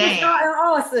shit down. No,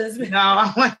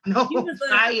 I want no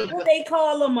fire. What they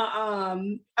call them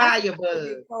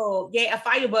firebug. Yeah, a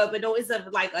firebug, but no, it's a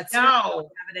no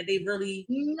that they really.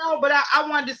 No, but I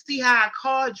wanted to see how a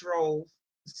car drove,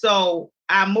 so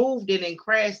I moved it and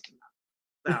crashed.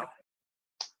 So,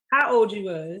 how old you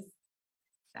was?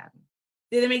 7.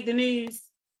 Did it make the news?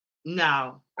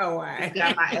 No. Oh, all right.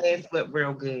 Got my ass whipped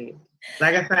real good.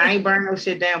 Like I said, I ain't burn no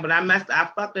shit down, but I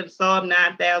fucked up Saab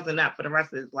 9000 up for the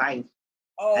rest of his life.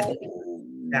 Oh,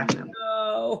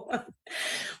 no.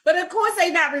 But of course,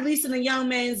 they not releasing a young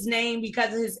man's name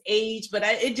because of his age, but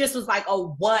it just was like,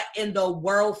 oh, what in the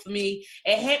world for me?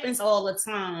 It happens all the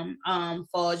time.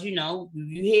 For, you know,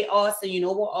 you hear Austin, you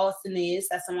know what Austin is.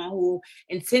 That's someone who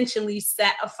intentionally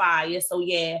set a fire. So,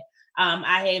 yeah.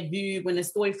 I had viewed when the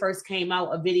story first came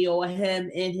out, a video of him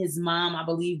and his mom, I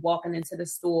believe, walking into the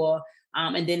store.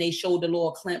 And then they showed the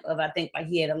little clip of, I think, like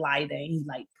he had a lighter and he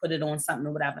like put it on something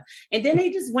or whatever. And then they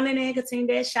just went in there and continued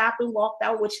their shopping, walked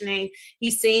out, which name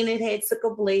he seen it had took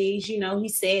a blaze, you know, he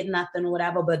said nothing or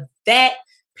whatever. But that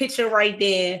picture right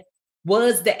there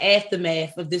was the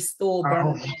aftermath of this store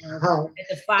burning down.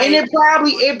 And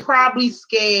it probably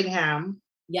scared him.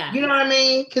 Yeah. You know what I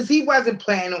mean? Because he wasn't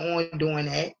planning on doing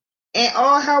that. And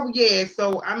all help, yeah.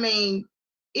 So I mean,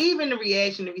 even the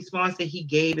reaction, the response that he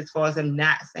gave, as far as him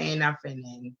not saying nothing,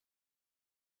 and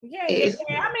yeah.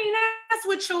 I mean, that's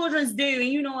what children do, and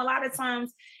you know, a lot of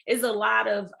times is a lot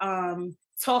of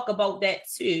talk about that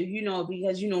too. You know,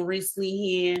 because you know, recently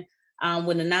here,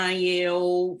 when the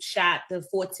 9-year-old shot the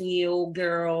 14-year-old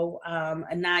girl,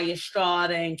 Anaya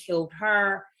Strada, and killed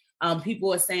her.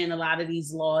 People are saying a lot of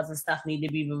these laws and stuff need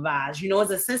to be revised. You know,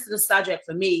 it's a sensitive subject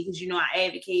for me because, you know, I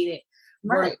advocated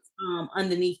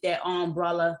underneath that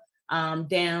umbrella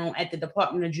down at the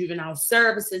Department of Juvenile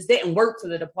Services. Didn't work for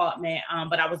the department,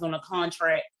 but I was on a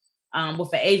contract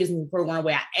with an agency program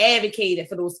where I advocated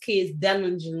for those kids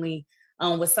diligently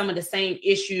with some of the same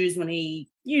issues when they,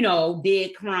 you know,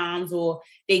 did crimes or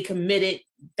they committed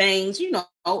things, you know,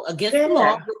 against the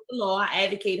law. With the law, I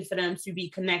advocated for them to be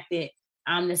connected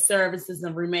the services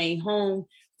and remain home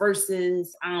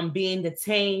versus being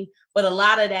detained. But a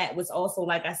lot of that was also,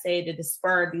 like I said, the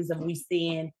disparities of we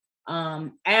seeing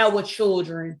our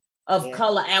children of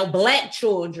color, our Black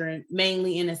children,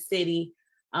 mainly in the city,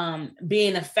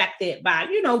 being affected by,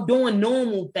 you know, doing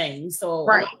normal things. So a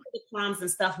lot of the crimes and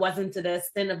stuff wasn't to the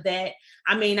extent of that.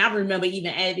 I mean, I remember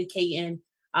even advocating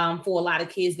for a lot of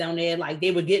kids down there, like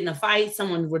they would get in a fight,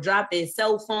 someone would drop their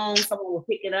cell phone, someone would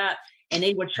pick it up, and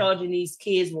they were charging these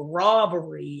kids with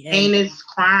robbery. And, heinous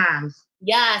crimes.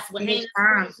 Yes, with heinous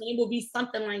crimes. And it would be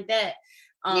something like that.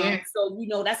 So, you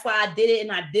know, that's why I did it,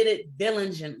 and I did it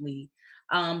diligently.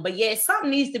 But yeah, something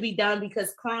needs to be done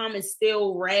because crime is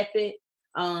still rapid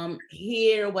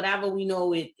here, whatever we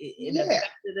know it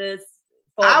affected us.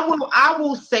 I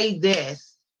will say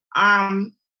this.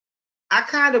 I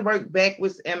kind of work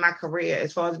backwards in my career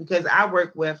as far as because I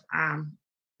work with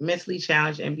mentally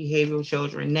challenged and behavioral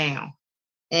children now.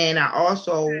 And I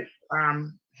also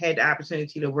had the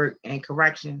opportunity to work in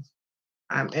corrections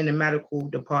in the medical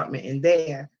department in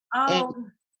there.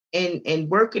 And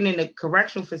working in a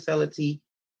correctional facility,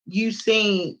 you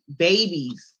seen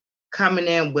babies coming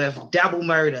in with double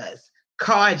murders,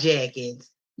 carjackings.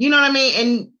 You know what I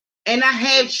mean? And I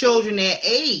have children that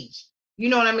age. You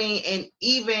know what I mean? And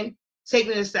even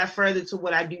taking it a step further to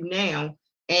what I do now,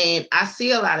 and I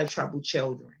see a lot of troubled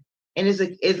children. And it's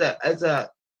a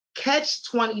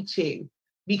catch-22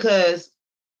 because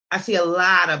I see a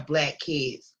lot of Black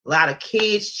kids, a lot of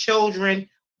kids, children,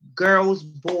 girls,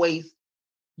 boys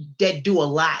that do a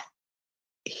lot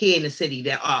here in the city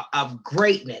that are of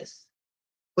greatness.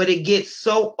 But it gets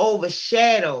so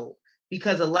overshadowed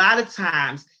because a lot of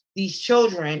times these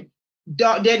children,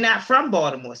 they're not from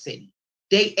Baltimore City.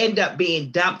 They end up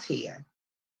being dumped here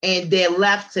and they're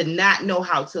left to not know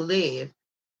how to live,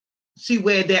 to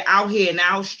where they're out here in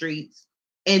our streets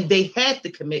and they have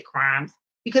to commit crimes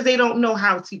because they don't know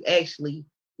how to actually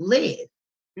live.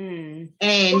 And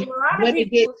when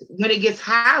it gets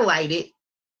highlighted,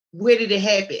 where did it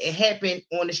happen? It happened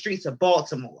on the streets of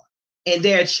Baltimore. And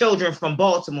there are children from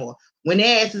Baltimore when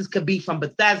their asses could be from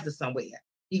Bethesda somewhere.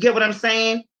 You get what I'm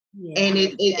saying? Yeah, and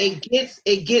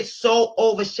it gets so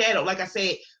overshadowed. Like I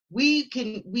said, we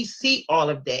see all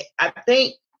of that. I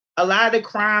think a lot of the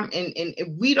crime and if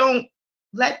we don't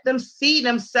let them see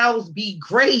themselves be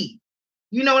great.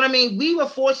 You know what I mean? We were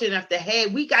fortunate enough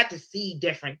we got to see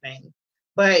different things.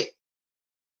 But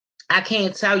I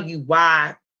can't tell you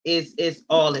why it's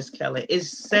all this killing.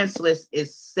 It's senseless,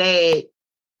 it's sad.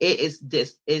 It's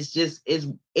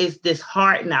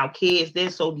disheartening. Our kids, they're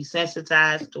so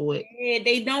desensitized to it. Yeah,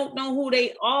 they don't know who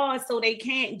they are, so they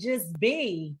can't just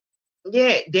be.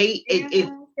 Yeah, they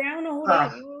don't know who they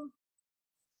are.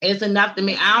 It's enough to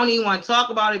me. I don't even want to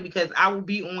talk about it because I will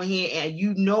be on here, and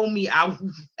you know me,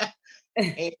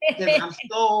 because I'm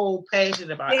so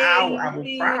passionate about it. I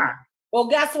will cry. Well,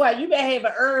 guess what? You better have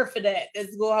an herb for that.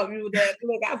 That's gonna help you with that.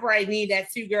 Look, I probably need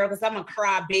that too, girl, because I'm a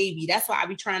cry baby. That's why I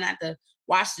be trying not to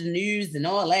watch the news and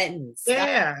all that and stuff.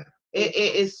 Yeah, it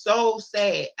is so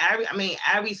sad. Every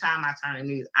time I turn the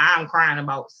news, I'm crying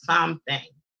about something.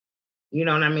 You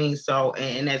know what I mean? So,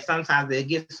 and that sometimes it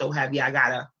gets so heavy, I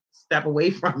gotta step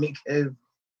away from it because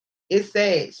it's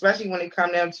sad, especially when it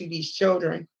comes down to these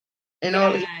children and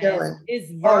all this killing. It's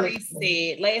very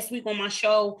sad. Last week on my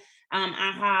show,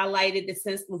 I highlighted the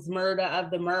senseless murder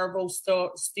of the Maryville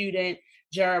student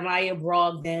Jeremiah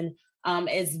Brogdon,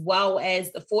 as well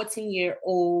as the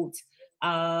 14-year-old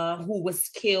who was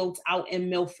killed out in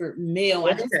Milford Mill.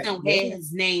 I just don't have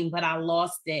his name, but I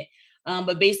lost it.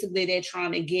 But basically, they're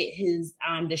trying to get his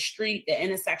the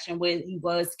intersection where he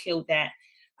was killed at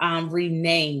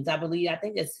renamed. I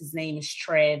think his name is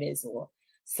Travis or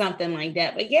something like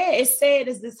that. But yeah, it's sad.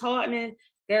 It's disheartening.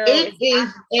 Girl, it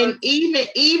is, and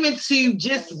even to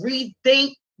just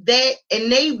rethink that,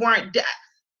 and they weren't.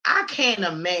 I can't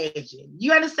imagine.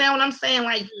 You understand what I'm saying?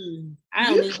 Like, you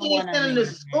can't send them to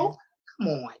school. Come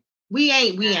on, we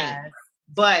ain't.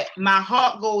 But my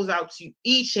heart goes out to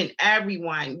each and every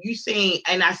one. You seen,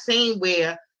 and I seen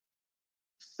where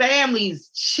families,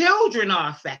 children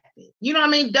are affected. You know what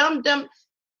I mean? Dumb.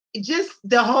 Just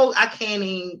the whole. I can't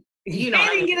even. You know, I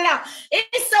didn't get it out.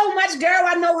 It's so much, girl.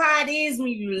 I know how it is when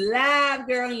you live,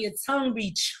 girl, and your tongue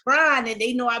be trying, and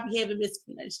they know I be having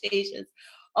mispronunciations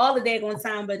all the daggone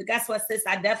time. But guess what, sis?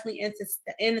 I definitely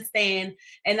understand,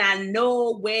 and I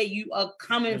know where you are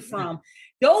coming from.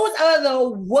 Those are the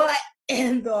what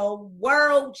in the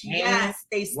world? Yes,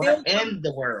 they still in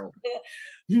the world.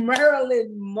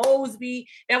 Marilyn Mosby.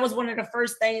 That was one of the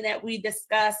first things that we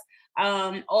discussed.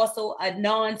 Also,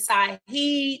 Adnan Syed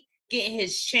getting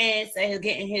his chance and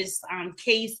getting his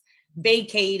case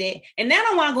vacated. And then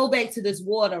I want to go back to this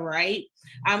water, right?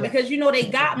 Because, they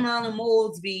got Marilyn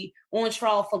Mosby on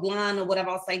trial for lying or whatever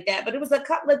else like that. But it was a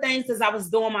couple of things as I was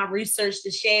doing my research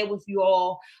to share with you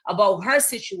all about her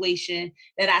situation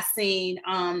that I seen,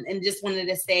 and just wanted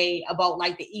to say about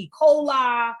like the E.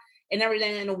 coli and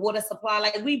everything in the water supply.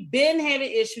 Like, we've been having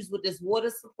issues with this water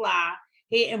supply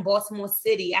here in Baltimore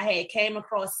City. I had came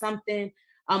across something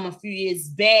a few years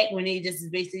back when they just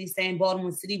basically saying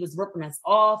Baltimore City was ripping us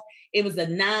off. It was a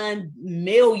 $9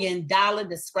 million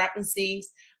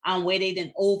discrepancies where they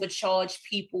didn't overcharge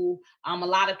people. A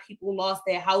lot of people lost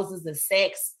their houses of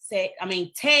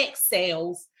tax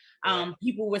sales.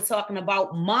 People were talking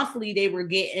about monthly they were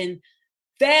getting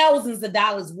thousands of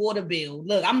dollars water bill.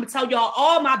 Look, I'm gonna tell y'all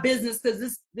all my business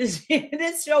because this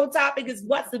show topic is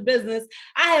what's the business.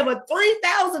 I have a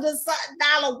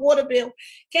 $3,000 water bill.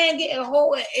 Can't get a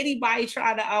hold of anybody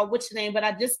trying to what's your name, but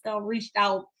I just reached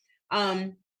out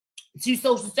to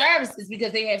social services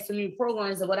because they have some new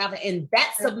programs or whatever, and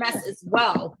that's a mess as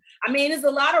well. I mean, there's a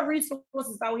lot of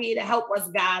resources out here to help us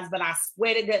guys, but I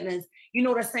swear to goodness,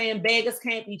 they're saying beggars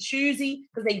can't be choosy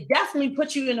because they definitely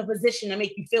put you in a position to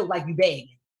make you feel like you're begging.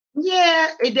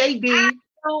 Yeah, they do.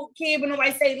 don't care when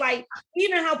nobody say, like,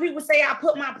 even how people say I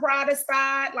put my pride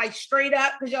aside, like straight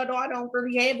up, because y'all know I don't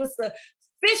really have a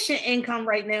sufficient income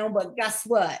right now. But guess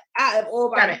what? I have all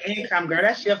got an income, girl.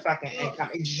 That's your fucking income.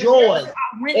 It's yours.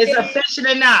 It's sufficient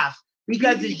enough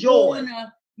because it's yours.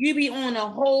 You be on a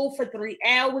hold for 3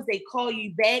 hours. They call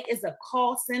you back. It's a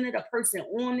call center. The person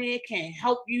on there can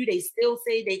help you. They still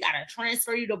say they gotta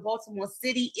transfer you to Baltimore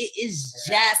City. It is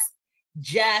just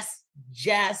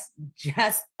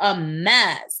a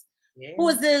mess. Yeah. Who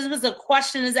is this? It was a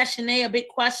question. Is that Shanae? A big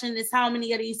question is how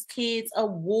many of these kids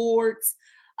awards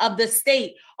of the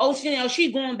state? Oh, Chanel,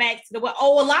 she's going back to the a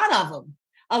lot of them.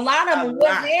 A lot of them.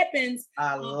 What happens?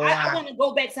 I want to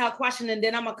go back to our question, and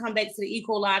then I'm gonna come back to the E.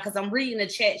 coli because I'm reading the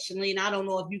chat, Shalene. I don't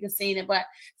know if you can see it, but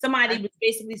somebody was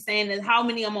basically saying that how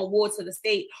many of them awards to the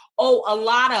state? Oh, a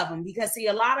lot of them, because see,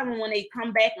 a lot of them when they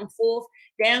come back and forth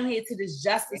down here to this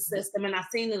justice system, and I've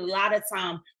seen it a lot of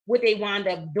time. What they wind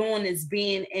up doing is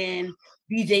being in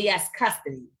DJS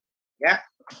custody. Yeah.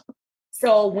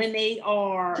 So when they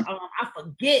are, I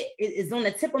forget, it's on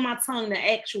the tip of my tongue,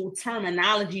 the actual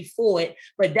terminology for it,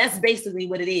 but that's basically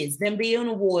what it is. Them being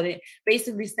awarded,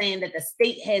 basically saying that the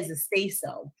state has a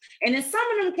say-so. And in some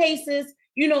of them cases,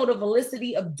 you know, the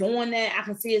validity of doing that, I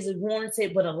can see as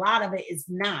warranted, but a lot of it is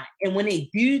not. And when they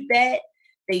do that,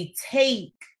 they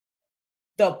take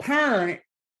the parent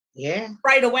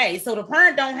right away. So the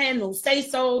parent don't have no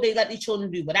say-so. They let the children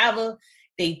do whatever.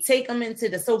 They take them into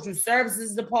the social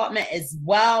services department as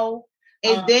well.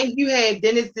 And then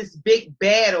it's this big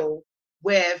battle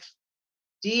with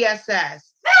DSS,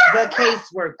 the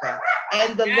caseworker,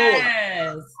 and the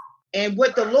lawyer. And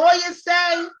what the lawyers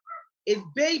say is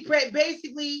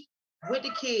basically what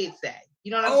the kids say.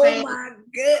 You know what I'm saying? Oh my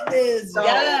goodness. So,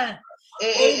 yeah.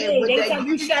 And they tell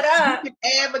you shut up. You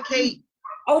can advocate.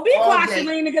 Oh, be quiet,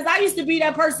 Shalene, because I used to be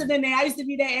that person in there. I used to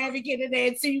be that advocate in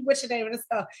there too. What's your name and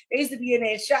stuff? They used to be in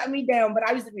there shutting me down, but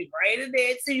I used to be right in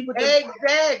there too.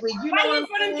 Exactly. You fighting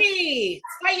for them kids.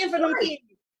 Fighting for them kids.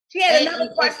 She had another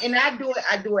question. And I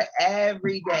do it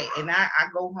every day. And I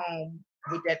go home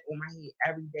with that on my head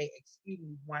every day. Excuse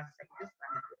me 1 second.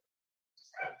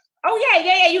 Oh,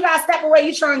 yeah. You got to step away.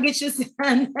 You trying to get your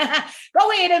son.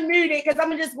 Go ahead and mute it because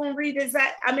I'm just going to read this.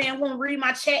 I'm going to read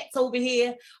my chats over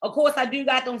here. Of course, I do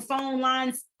got them phone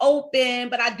lines open,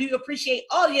 but I do appreciate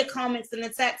all your comments in the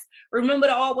text. Remember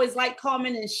to always like,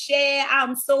 comment, and share.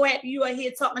 I'm so happy you are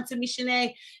here talking to me,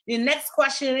 Shanae. The next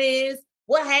question is,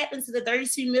 what happened to the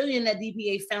 $32 million that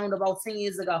DPA found about 10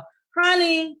 years ago?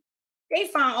 Honey, they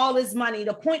found all this money.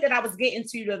 The point that I was getting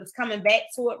to that was coming back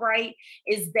to it, right,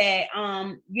 is that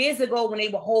years ago when they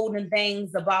were holding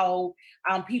things about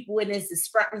people in these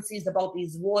discrepancies about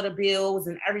these water bills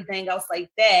and everything else like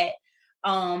that,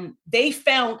 they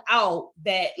found out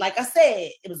that, like I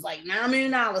said, it was like $9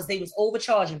 million. They was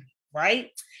overcharging people, right?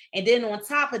 And then on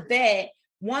top of that,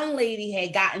 one lady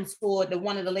had gotten to it,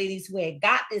 one of the ladies who had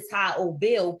got this high old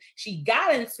bill, she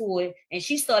got into it and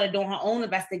she started doing her own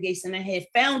investigation and had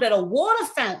found that a water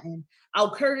fountain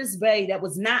out Curtis Bay that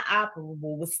was not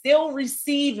operable was still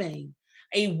receiving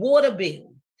a water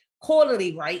bill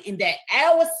quarterly, right? And that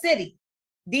our city,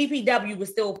 DPW, was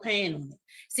still paying on it.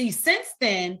 See, since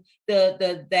then,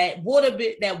 that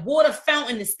water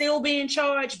fountain is still being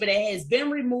charged, but it has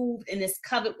been removed and it's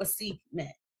covered with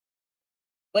cement.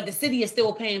 But the city is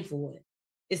still paying for it.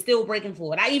 It's still breaking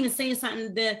for it. I even seen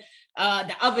something the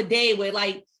other day where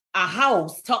like a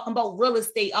house talking about real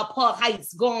estate up Park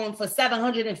Heights going for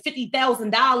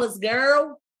 $750,000,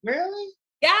 girl. Really?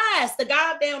 Yes, the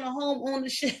guy down the home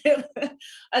ownership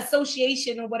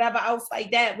association or whatever else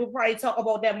like that. We'll probably talk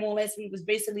about that more or less. We was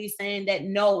basically saying that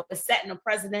no, it's setting a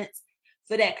precedent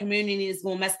for that community is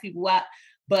going to mess people up.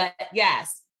 But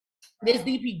yes. This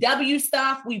DPW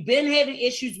stuff, we've been having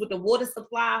issues with the water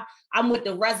supply. I'm with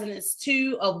the residents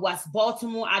too of West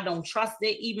Baltimore. I don't trust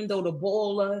it, even though the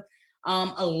boiler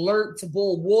alert to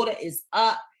boil water is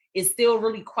up. It's still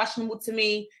really questionable to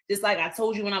me. Just like I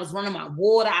told you when I was running my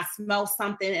water, I smelled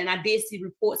something and I did see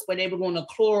reports where they were going to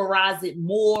chlorize it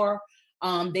more.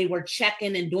 They were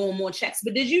checking and doing more checks.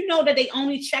 But did you know that they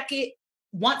only check it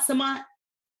once a month?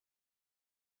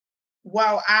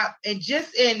 Well,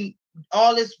 just in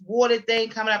all this water thing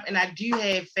coming up, and I do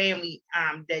have family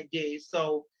that did,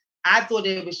 so I thought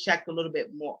it was checked a little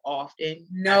bit more often.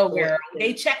 No, girl,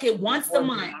 they check it once a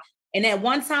month, and at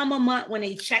one time a month when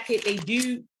they check it, they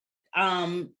do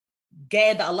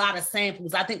gather a lot of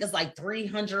samples. I think it's like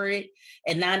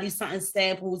 390 something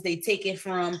samples. They take it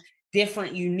from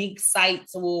different unique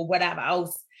sites or whatever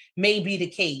else may be the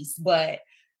case. But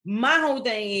my whole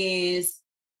thing is,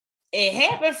 it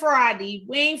happened Friday.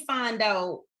 We ain't find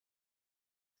out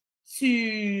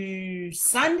to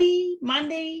Sunday,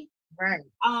 Monday. Right.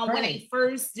 When they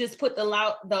first just put the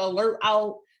alert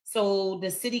out. So the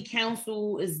city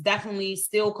council is definitely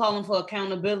still calling for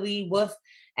accountability with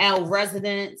our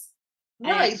residents.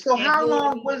 Right. So how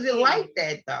long was it like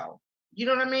that though? You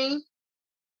know what I mean?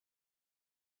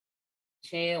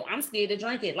 Chill. I'm scared to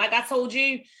drink it. Like I told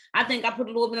you, I think I put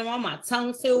a little bit on my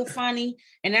tongue feel funny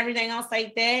and everything else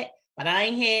like that. But I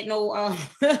ain't had no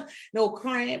no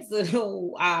cramps or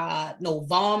no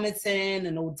vomiting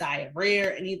and no diarrhea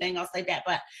or anything else like that.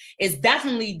 But it's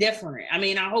definitely different. I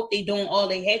mean, I hope they're doing all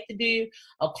they had to do,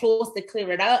 of course, to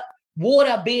clear it up.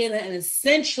 Water being an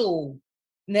essential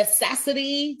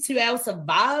necessity to our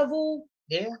survival.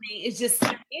 Yeah. I mean, it's just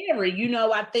scary. You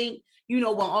know, I think, you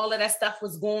know, when all of that stuff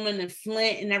was going on in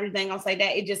Flint and everything else like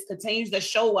that, it just continues to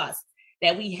show us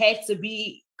that we have to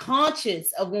be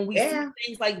conscious of when we see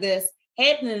things like this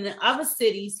happening in other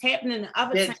cities, happening in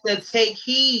other towns. To take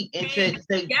heed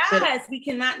and we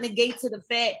cannot negate to the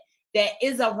fact that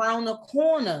is around the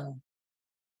corner.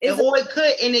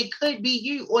 It could be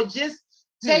you, or just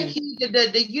take heed to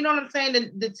the you know what I'm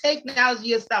saying, the technology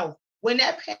yourself. When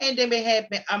that pandemic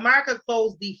happened, America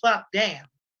closed the fuck down.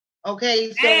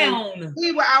 Okay, so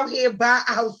we were out here by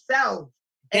ourselves.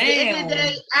 At the end of the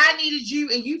day, I needed you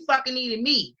and you fucking needed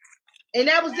me. And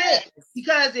that was it.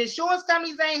 Because the insurance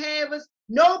companies ain't have us,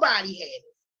 nobody had it.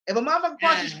 If a motherfucker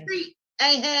across the street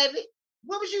ain't have it,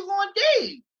 what was you going to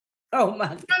do? Oh my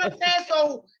God. You know what I'm saying?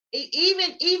 So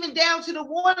even down to the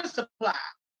water supply.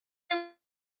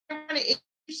 If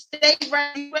you stay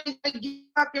ready, you ain't gonna get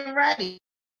fucking ready.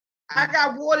 I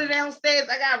got water downstairs.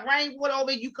 I got rainwater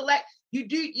over. You collect. Get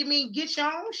your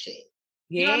own shit.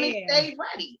 Yeah. You know what I mean? Stay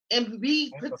ready and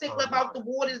be particular about the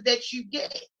waters that you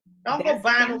get. Don't go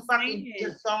buy no fucking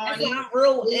Dasani. I'm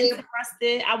real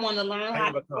interested. I want to learn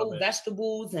how to grow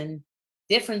vegetables and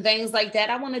different things like that.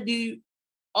 I want to do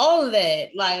all of that.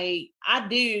 Like I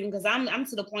do, because I'm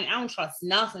to the point I don't trust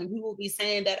nothing. People be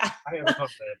saying that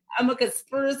I'm a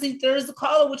conspiracy theorist.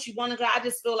 Call it what you want to. I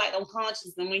just feel like I'm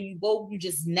conscious, and when you woke, you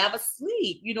just never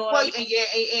sleep. You know what I mean?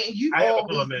 And you. I have a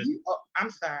comment.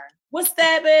 I'm sorry. What's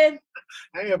that, babe?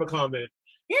 I have a comment.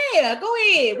 Yeah, go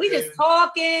ahead. We just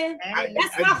talking.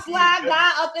 That's my fly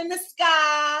guy up in the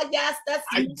sky. Yes, that's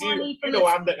I do. You know,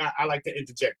 I like to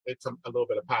interject a little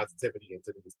bit of positivity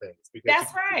into these things because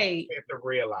that's right.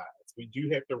 We do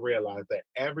have to realize that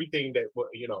everything that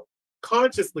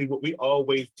consciously, what we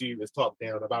always do is talk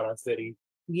down about our city.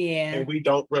 Yeah, and we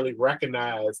don't really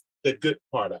recognize the good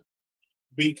part of it.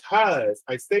 Because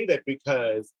I say that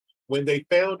because when they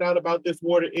found out about this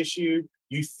water issue,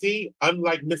 you see,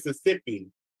 unlike Mississippi,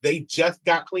 they just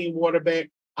got clean water back.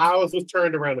 Ours was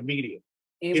turned around immediately.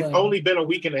 It's only been a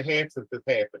week and a half since this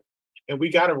happened. And we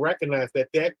got to recognize that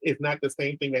is not the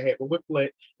same thing that happened with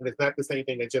Flint, and it's not the same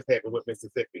thing that just happened with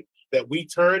Mississippi. That we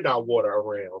turned our water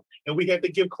around, and we have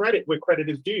to give credit where credit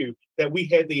is due, that we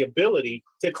had the ability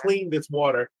to clean this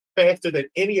water faster than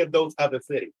any of those other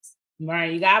cities.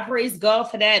 Right, you gotta praise God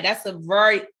for that. That's a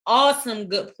very awesome,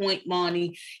 good point,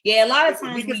 Monty. Yeah, a lot of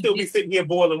times we can still be sitting here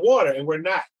boiling water, and we're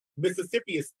not.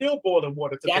 Mississippi is still boiling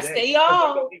water today. Yes, they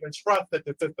are. They don't even trust that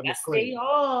the system is clean.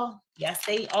 Yes,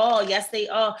 they are. Yes, they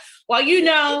are. Well, you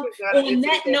know, on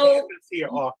that note, here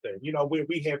often,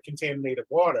 we have contaminated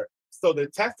water. So the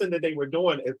testing that they were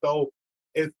doing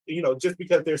is just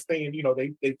because they're saying,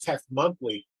 they test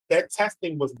monthly. That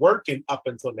testing was working up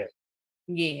until now.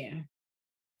 Yeah.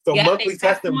 So monthly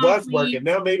testing was working.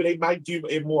 Now maybe they might do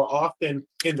it more often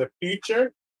in the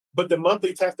future, but the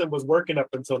monthly testing was working up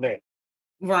until now.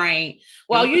 Right.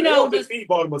 Well, they feed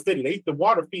Baltimore City. The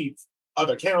water feeds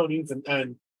other counties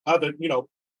and other,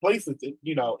 places.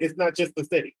 It's not just the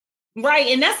city. Right.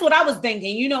 And that's what I was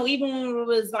thinking, even when it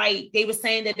was like, they were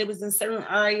saying that it was in certain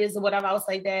areas or whatever else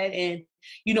like that. And,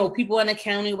 people in the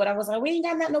county, whatever, I was like, we ain't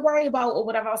got nothing to worry about or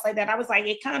whatever else like that. I was like,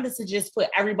 it kind of to just put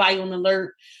everybody on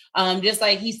alert. Just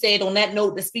like he said on that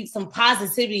note, to speak some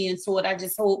positivity into it. I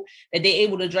just hope that they're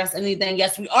able to address anything.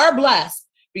 Yes, we are blessed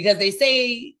because they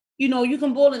say, you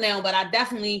can boil it now, but I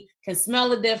definitely can smell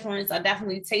the difference. I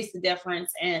definitely taste the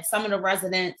difference. And some of the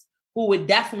residents who were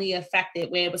definitely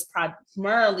affected, where it was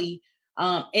primarily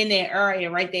in that area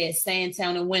right there at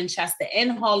Sandtown and Winchester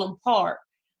and Harlem Park,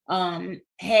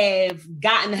 have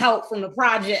gotten help from the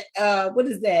project. What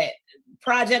is that?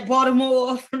 Project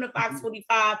Baltimore from the Fox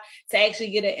 45 to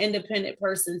actually get an independent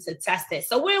person to test it.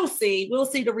 So we'll see. We'll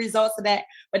see the results of that.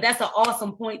 But that's an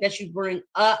awesome point that you bring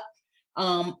up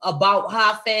about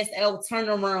how fast our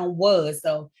turnaround was.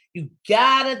 So you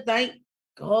gotta thank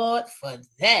God for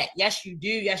that. Yes, you do.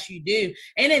 Yes, you do.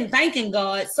 And then thanking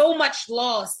God, so much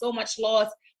loss, so much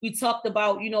loss. We talked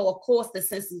about, of course, the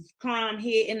sense of crime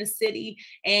here in the city.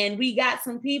 And we got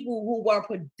some people who were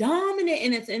predominant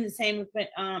in its entertainment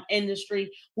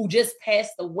industry who just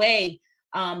passed away.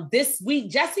 This week,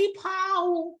 Jesse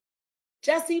Powell.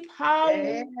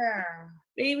 Yeah.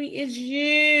 Baby, it's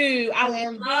you. I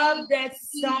love that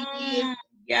song.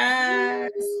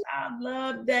 Yes, I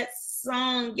love that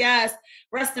song. Yes.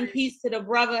 Rest in peace to the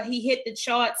brother. He hit the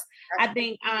charts. I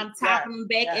think topping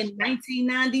back in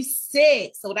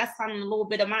 1996. So that's telling a little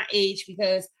bit of my age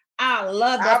because I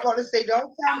love that. I'm gonna say,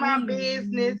 don't tell my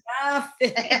business.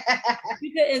 Nothing.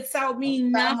 You couldn't tell me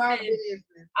nothing.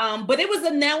 But it was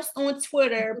announced on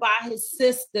Twitter by his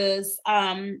sisters,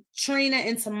 Trina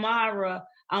and Tamara.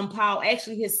 Powell,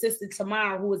 actually his sister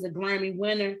Tamara, who was a Grammy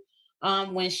winner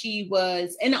when she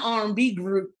was in the R&B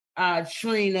group,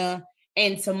 Trina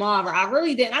and Tamara. I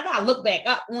really didn't. I gotta look back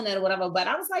up on it or whatever, but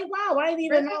I was like, wow, I didn't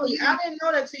even know. I didn't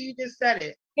know that till you just said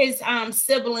it. His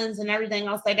siblings and everything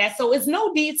else like that. So it's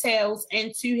no details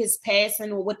into his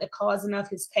passing or what the causing of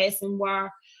his passing were.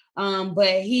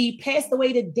 But he passed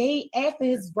away the day after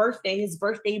his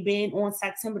birthday being on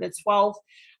September the 12th.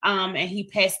 And he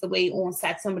passed away on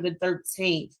September the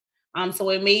 13th. So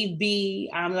it may be,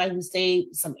 like we say,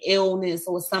 some illness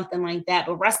or something like that.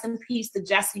 But rest in peace to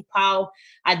Jesse Powell.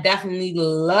 I definitely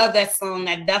love that song.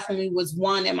 That definitely was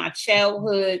one in my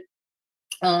childhood.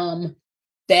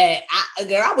 That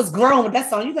I was grown with that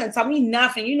song. You couldn't tell me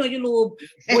nothing. Your little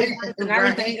boyfriends and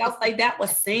everything else like that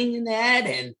was singing that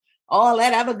and all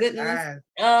that other goodness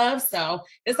stuff. So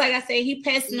it's like I say, he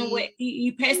passed away.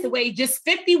 He passed away just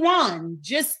 51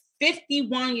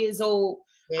 years old.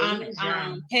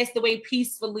 Passed away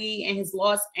peacefully in his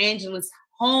Los Angeles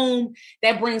home.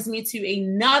 That brings me to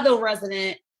another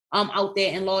resident out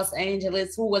there in Los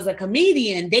Angeles who was a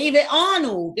comedian, David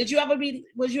Arnold. Was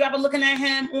you ever looking at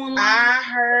him online? I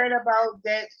heard about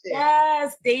that shit.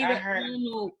 Yes, David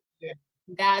Arnold.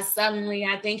 Died suddenly.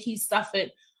 I think he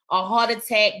suffered a heart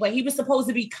attack, but he was supposed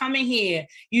to be coming here.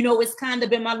 It's kind of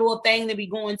been my little thing to be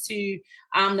going to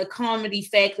the Comedy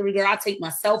Factory. Girl, I take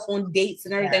myself on dates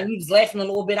and everything. He was laughing a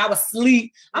little bit. I was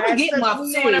asleep. I'm gonna get my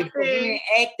food for being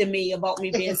acting me about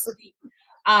me being asleep.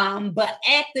 But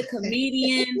actor,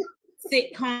 comedian,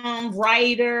 sitcom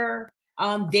writer,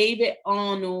 David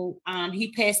Arnold.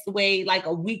 He passed away like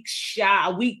a week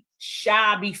shy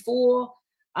before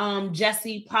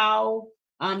Jesse Powell.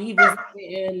 He was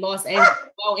in Los Angeles,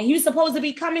 and he was supposed to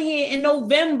be coming here in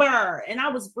November. And I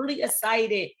was really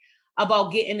excited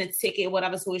about getting a ticket,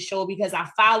 whatever, to his show because I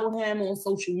follow him on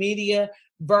social media.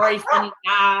 Very funny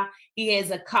guy. He has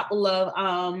a couple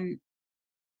of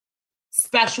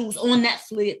specials on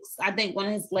Netflix. I think one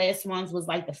of his last ones was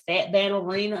like the Fat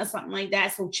Ballerina or something like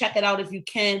that. So check it out if you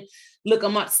can. Look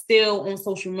him up still on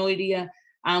social media.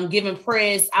 Giving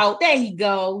prayers out. There you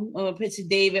go. Picture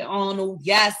David Arnold.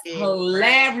 Yes,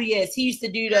 hilarious. He used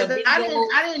to do the video.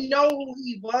 I didn't know who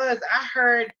he was. I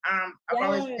heard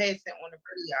about his passing on the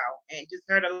radio and just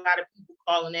heard a lot of people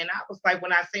calling in. I was like,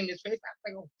 when I seen his face, I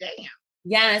was like, oh damn.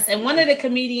 Yes, and one of the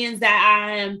comedians that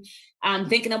I am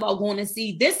thinking about going to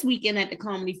see this weekend at the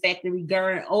Comedy Factory,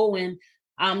 Garrett Owen,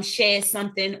 shared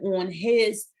something on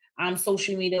his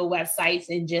social media websites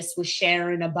and just was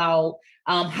sharing about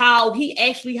how he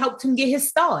actually helped him get his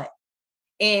start.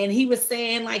 And he was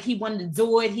saying like he wanted to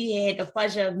do it. He had the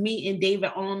pleasure of meeting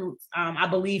David Arnold's, I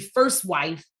believe, first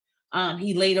wife.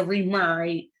 He later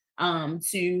remarried to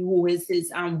who is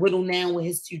his widow now with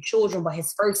his 2 children, but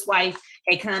his first wife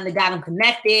had kind of got him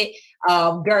connected.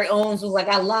 Gary Owens was like,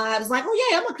 I lied. I was like, oh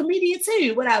yeah, I'm a comedian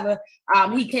too, whatever.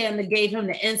 He kind of gave him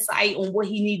the insight on what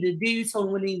he needed to do, told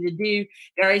him what he needed to do.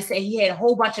 Gary said he had a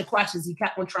whole bunch of questions. He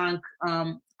kept on trying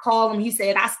to call him. He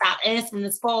said, I stopped answering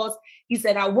his calls. He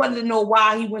said, I wanted to know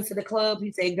why he went to the club.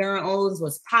 He said Gary Owens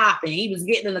was popping. He was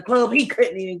getting in the club he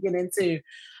couldn't even get into.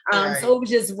 So it was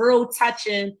just real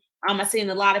touching. I seen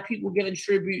a lot of people giving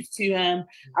tributes to him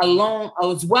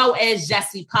as well as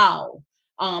Jesse Powell.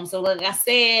 So like I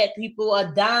said, people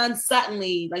are dying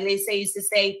suddenly. Like they used to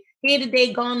say, here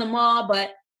today, gone tomorrow,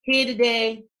 but here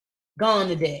today, gone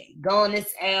today, gone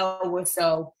this hour.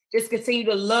 So just continue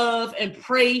to love and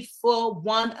pray for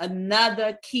one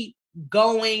another. Keep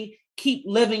going. Keep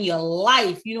living your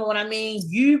life. You know what I mean?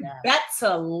 You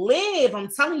better live. I'm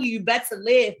telling you, you better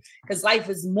live because life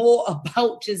is more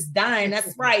about just dying.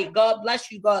 That's right. God bless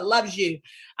you. God loves you.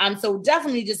 So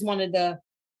definitely just wanted to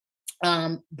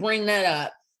bring that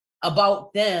up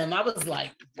about them. I was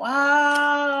like,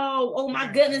 wow. Oh my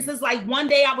goodness. It's like one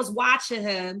day I was watching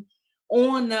him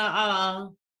on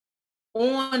the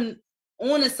on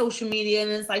on the social media,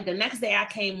 and it's like the next day I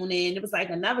came on in, it was like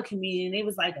another comedian, they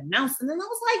was like announcing, and I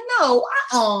was like,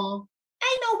 no,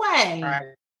 ain't no way.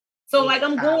 Right. So like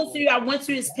I'm going through, I went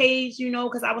to his page, you know,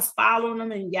 because I was following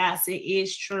him, and yes, it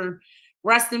is true.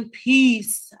 Rest in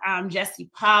peace, Jesse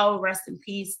Powell. Rest in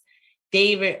peace,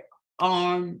 David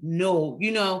Arnold.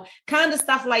 You know, kind of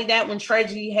stuff like that. When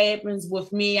tragedy happens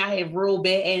with me, I have real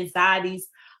bad anxieties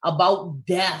about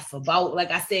death, about,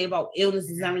 like I said, about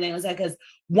illnesses and everything. It's like, because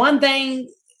one thing,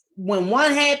 when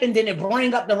one happened, then it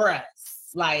bring up the rest.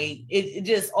 Like it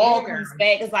just all comes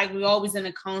back. It's like we're always in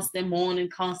a constant mourning,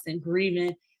 constant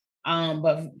grieving.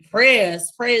 But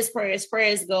prayers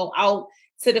go out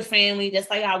to the family, just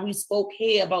like how we spoke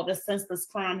here about the senseless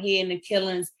crime here and the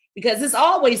killings, because it's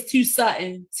always too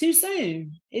sudden, too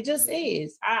soon. It just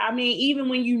is. I mean, even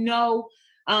when you know,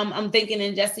 I'm thinking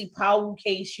in Jesse Powell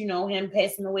case, you know, him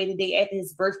passing away the day after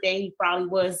his birthday, he probably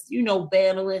was, you know,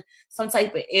 battling some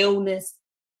type of illness.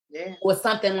 Yeah. Or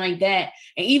something like that.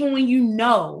 And even when you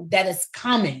know that it's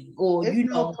coming, or it's, you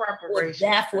know, or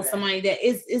death or something like that,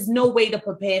 it's no way to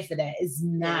prepare for that. It's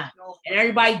not. And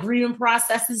everybody's grieving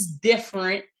process is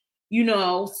different. You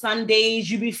know, some days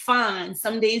you be fine.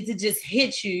 Some days it just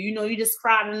hits you. You know, you just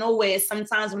cry out of nowhere.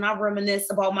 Sometimes when I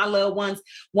reminisce about my loved ones,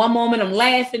 one moment I'm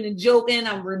laughing and joking,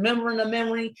 I'm remembering a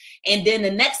memory. And then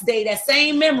the next day, that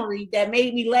same memory that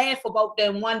made me laugh about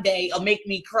them one day will make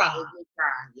me cry.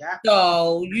 Yeah.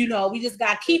 So, you know, we just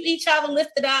got to keep each other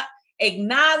lifted up,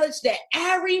 acknowledge that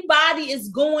everybody is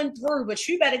going through, but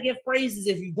you better give praises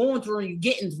if you're going through and you're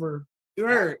getting through. You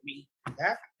heard me.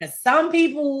 Yeah. And some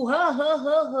people,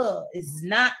 is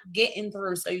not getting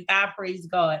through. So you got to praise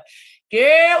God.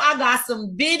 Girl, I got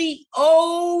some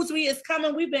videos. We is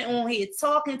coming. We've been on here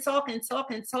talking.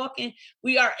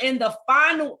 We are in the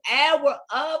final hour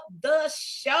of the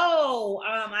show.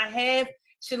 I have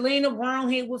Shalina Brown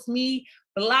here with me.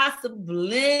 Blossom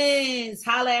Blends.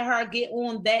 Holla at her. Get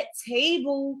on that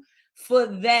table for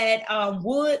that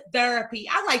wood therapy.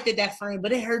 I liked it, that frame,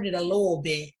 but it hurted a little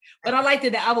bit. But I liked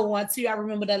it, the other one too. I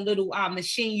remember that little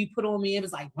machine you put on me. It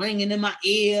was like ringing in my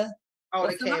ear. Oh,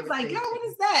 so I was like, girl, what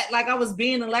is that? Like I was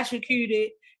being electrocuted.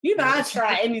 You know, I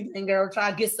try anything, girl. Try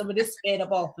to get some of this fed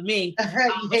up off of me.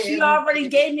 But she already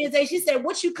gave me a day. She said,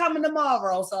 what you coming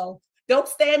tomorrow? So don't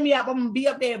stand me up. I'm going to be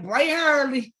up there bright and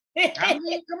early. I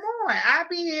mean, come on, I'll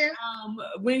be here.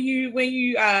 When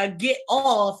you get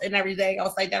off and everything, I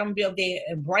was like, I'm gonna be up there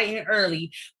and bright and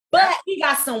early. But we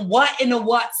got some what in the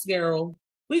what's, girl.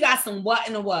 We got some what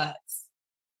in the what's.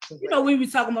 You know, we were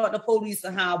talking about the police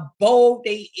and how bold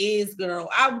they is, girl.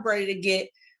 I'm ready to get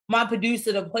my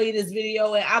producer to play this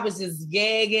video, and I was just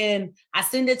gagging. I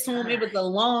sent it to him. It was a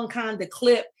long kind of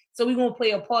clip, so we're gonna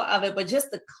play a part of it. But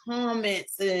just the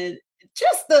comments and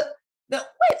just the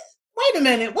wait a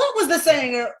minute. What was the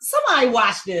saying? Somebody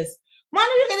watch this. Why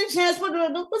don't you get a chance?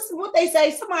 What they say?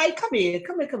 Somebody come here.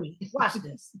 Watch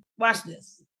this. Watch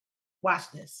this.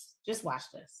 Just watch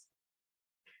this.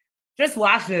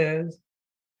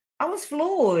 I was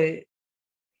floored.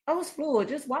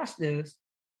 Just watch this.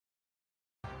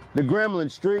 The Gremlin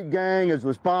Street Gang is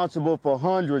responsible for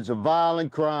hundreds of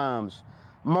violent crimes,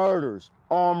 murders,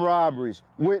 armed robberies,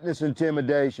 witness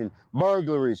intimidation,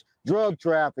 burglaries, drug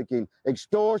trafficking,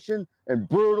 extortion, and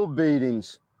brutal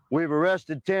beatings. We've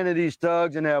arrested 10 of these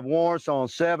thugs and have warrants on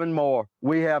 7 more.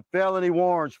 We have felony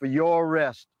warrants for your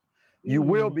arrest. You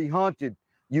will be hunted.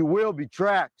 You will be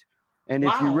tracked. And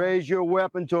if you raise your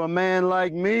weapon to a man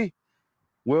like me,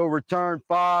 we'll return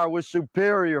fire with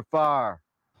superior fire.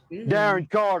 Darren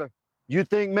Carter, you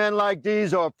think men like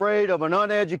these are afraid of an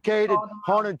uneducated,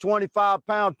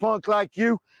 125-pound punk like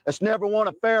you that's never won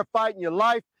a fair fight in your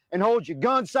life and holds your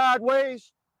gun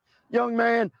sideways? Young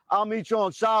man, I'll meet you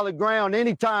on solid ground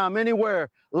anytime, anywhere,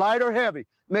 light or heavy.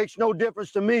 Makes no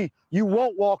difference to me. You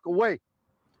won't walk away.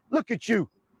 Look at you.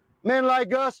 Men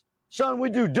like us, son, we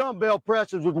do dumbbell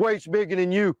presses with weights bigger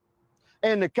than you.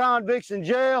 And the convicts in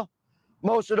jail,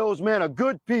 most of those men are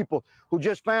good people who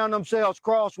just found themselves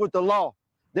crossed with the law.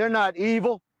 They're not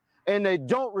evil, and they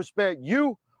don't respect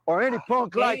you or any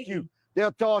punk like you.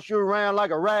 They'll toss you around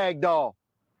like a rag doll.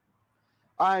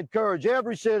 I encourage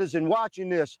every citizen watching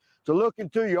this to look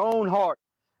into your own heart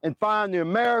and find the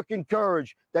American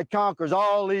courage that conquers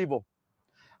all evil.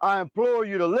 I implore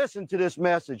you to listen to this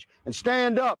message and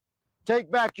stand up. Take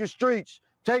back your streets.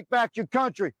 Take back your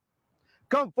country.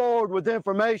 Come forward with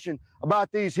information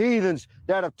about these heathens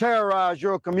that have terrorized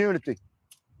your community.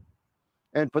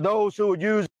 And for those who would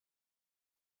use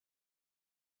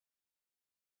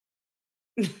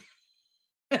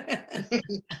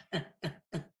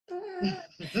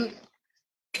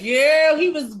Girl, he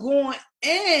was going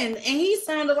in, and he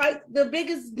sounded like the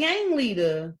biggest gang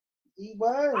leader. He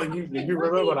was. And you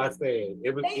remember what I said?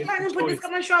 It was. They trying to put this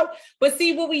commercial, but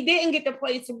see what we didn't get to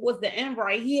play towards the end,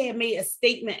 right? He had made a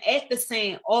statement after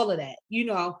saying all of that. You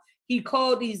know, he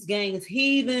called these gangs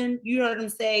heathen. You heard him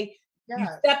say, "You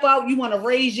step out, you want to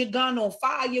raise your gun on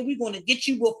fire. We're going to get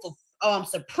you with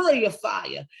superior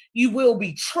fire. You will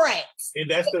be tracked."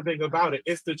 And that's the thing about it.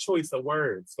 It's the choice of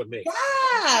words for me.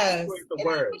 Yes.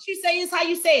 Words. What you say is how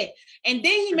you say it. And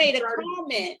then he made a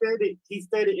comment. He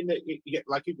said it in the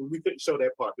like we couldn't show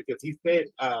that part because he said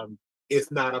it's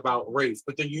not about race,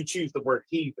 but then you choose the word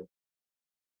heathen.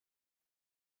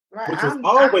 Right. Which was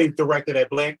always directed at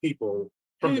Black people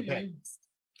from the past.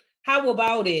 How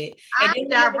about it? I'm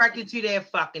directed to their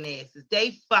fucking asses.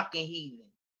 They fucking heathen.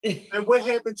 And what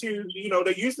happened to,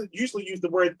 they usually use the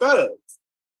word thugs.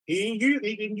 He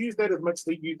didn't use that as much as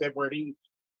he used that word heathen.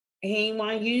 He ain't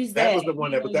want to use that. That was the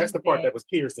one that's the part that was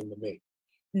piercing to me.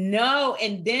 No,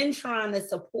 and then trying to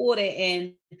support it.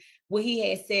 And what he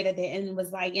had said at the end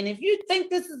was like, and if you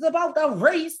think this is about the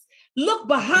race, look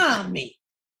behind me.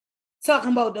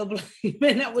 Talking about the black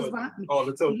man that was behind me.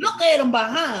 Look at him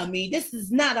behind me. This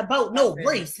is not about no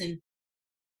race. And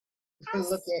I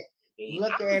was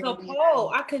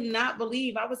appalled. I could not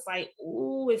believe. I was like,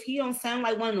 ooh, if he don't sound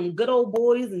like one of them good old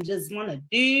boys and just want to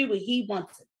do what he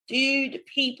wants to do to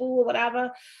people or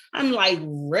whatever. I'm like,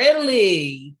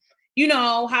 really? You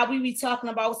know, how we be talking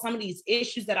about some of these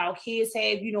issues that our kids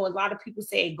have. You know, a lot of people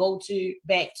say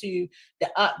back to the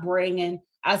upbringing,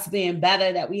 us being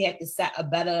better, that we have to set a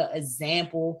better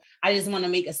example. I just want to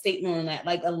make a statement on that.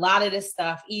 Like a lot of this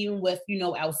stuff, even with,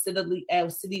 our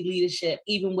city leadership,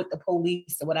 even with the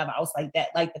police or whatever else like that,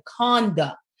 like the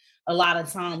conduct a lot of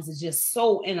times is just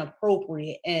so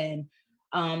inappropriate. And,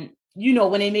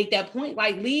 when they make that point,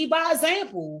 like lead by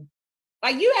example,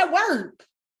 like you at work,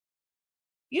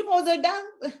 you supposed to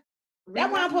that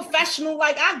one professional.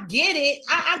 Like I get it.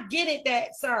 I get it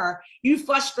that, sir, you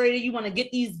frustrated. You want to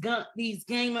get these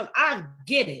game up. I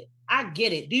get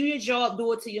it. Do your job.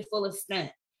 Do it to your full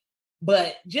extent.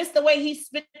 But just the way he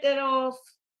spit it off.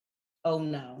 Oh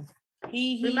no.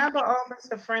 He remember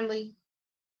Officer Friendly?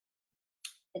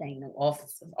 It ain't no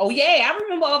officer. Oh yeah, I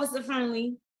remember Officer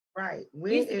Friendly. Right.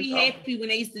 We used to be happy when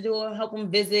they used to do it, help them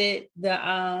visit the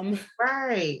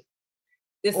right.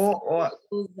 Or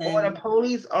the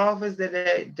police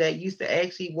officer that used to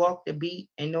actually walk the beat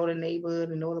and know the neighborhood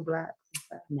and know the blocks.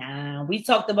 Nah, we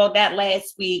talked about that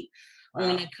last week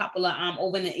on a couple of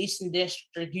over in the Eastern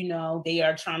District. They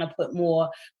are trying to put more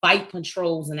bike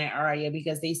patrols in that area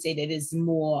because they say that it's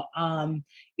more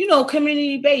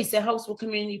community based. It helps with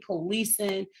community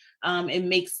policing. It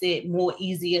makes it more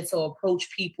easier to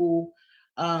approach people.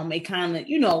 It kind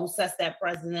of sets that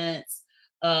precedence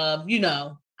of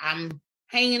I'm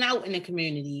hanging out in the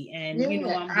community, and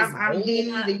I'm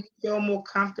here to feel more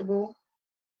comfortable.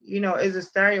 It's a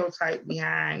stereotype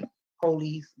behind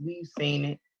police. We've seen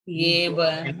it. Yeah,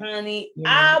 but honey,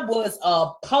 I was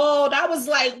appalled. I was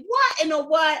like, what in the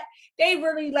what? They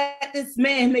really let this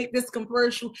man make this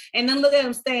commercial, and then look at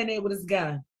him standing there with his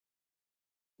gun.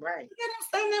 Right. Look at him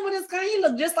standing there with his gun. He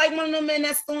looked just like one of them men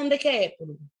that stormed the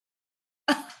Capitol.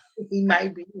 He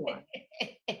might be one.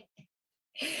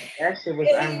 That shit was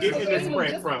getting this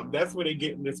crap from. That's where they're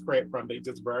getting this crap from. They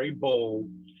just very bold.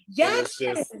 Yes.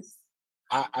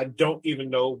 I don't even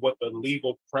know what the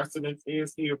legal precedence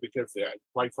is here because,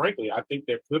 quite frankly, I think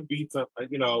there could be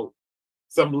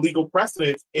some legal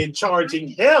precedence in charging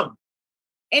him.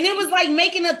 And it was like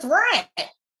making a threat.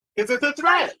 It's a threat.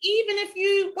 Like, even if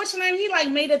he like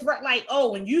made a threat like,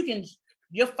 oh, and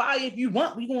you're fired if you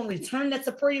want. We're going to return that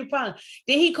superior power.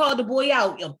 Then he called the boy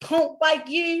out, a punk like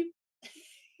you.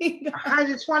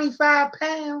 125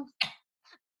 pounds.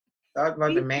 Talk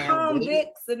about the man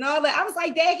convicts and all that. I was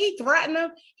like, Dad, he threatened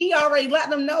him. He already let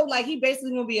them know, like he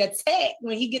basically gonna be attacked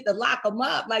when he get to lock him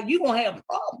up. Like you gonna have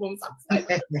problems. Like,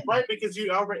 right, because you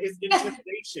already it's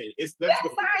intimidation. That's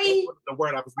the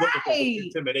word I was looking for.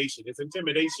 Intimidation. It's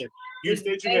intimidation. You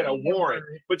said you had a warrant,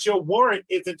 but your warrant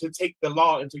isn't to take the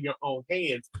law into your own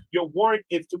hands. Your warrant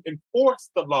is to enforce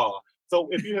the law. So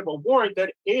if you have a warrant,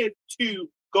 that is to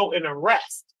go and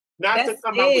arrest, not to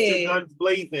come out with your guns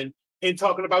blazing and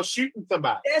talking about shooting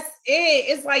somebody. That's it.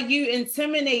 It's like you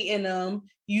intimidating them,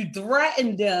 you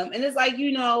threaten them, and it's like,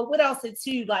 what else is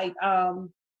too, like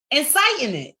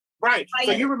inciting it. Right.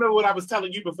 So you remember what I was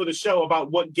telling you before the show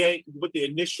about what the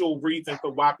initial reason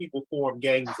for why people form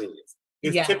gangs is.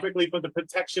 It's typically for the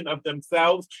protection of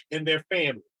themselves and their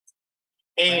families.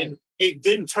 And it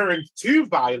then turns to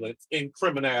violence and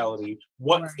criminality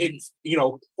once it's,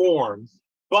 formed.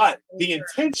 But the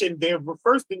intention, their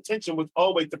first intention was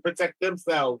always to protect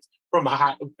themselves from a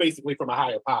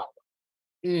higher power.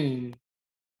 Mm.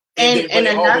 And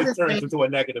it always another turns thing, into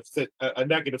a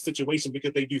negative situation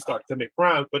because they do start to commit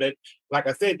crimes. But like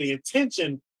I said, the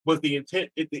intention was the intent.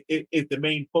 It is the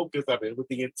main focus of it, with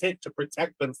the intent to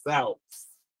protect themselves.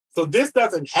 So this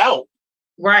doesn't help.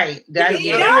 right? That's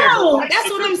That's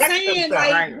what I'm saying.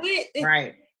 Like,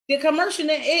 right. The commercial,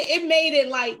 it made it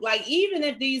like even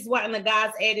if these wasn't the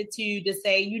guy's attitude to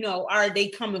say, you know, are they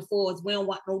coming for us? We don't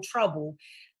want no trouble.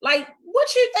 Like,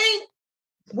 what you think?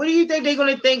 What do you think they're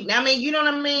gonna think? I mean, you know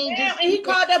what I mean? Yeah, and he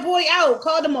called that boy out,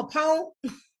 called him a punk.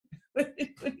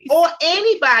 Or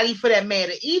anybody for that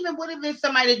matter. Even would have been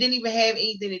somebody that didn't even have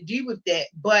anything to do with that,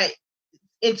 but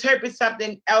interpret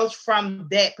something else from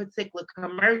that particular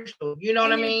commercial. You know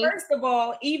what I mean? First of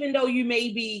all, even though you may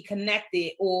be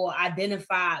connected or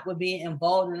identified with being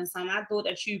involved in something, I thought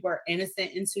that you were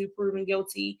innocent until proven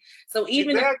guilty. So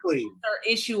even if there's an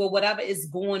issue or whatever is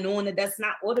going on, that does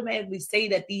not automatically say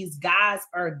that these guys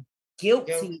are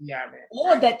guilty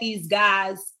or that these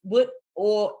guys would,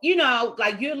 or, you know,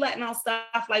 like you're letting out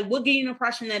stuff, like we'll give you an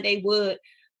impression that they would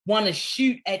want to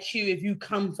shoot at you if you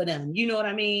come for them. You know what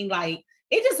I mean? Like,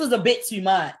 it just was a bit too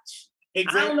much.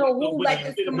 Exactly. I don't know who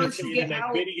let this commercial get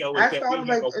out. I thought,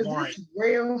 like, is this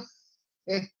real?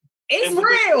 It's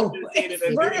real. It's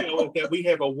real. Is that we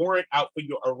have a warrant out for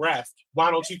your arrest.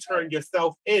 Why don't you turn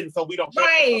yourself in so we don't have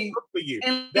to look for you?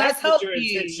 And that's what your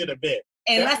intent should have been.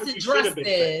 And let's address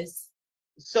this.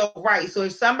 So, right. So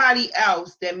if somebody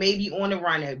else that may be on the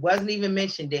run that wasn't even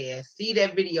mentioned there, see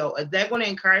that video, is that going to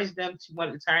encourage them to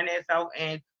want to turn themselves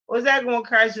in? Or is that going to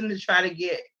encourage them to try to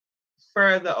get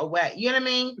further away? You know what I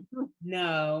mean?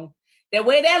 No. The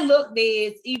way that looked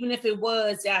is, even if it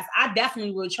was, just, I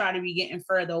definitely would try to be getting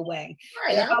further away.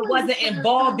 Right. If I wasn't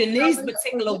involved in these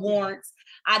particular warrants,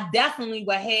 I definitely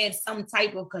would have some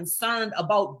type of concern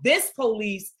about this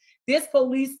police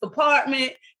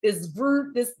department, this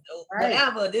group, this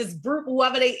whatever, this group,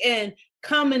 whoever they in,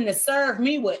 coming to serve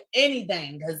me with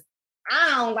anything. Because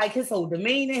I don't like his whole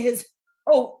demeanor, his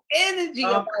whole energy.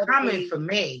 Coming for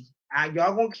me.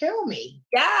 Y'all gonna kill me.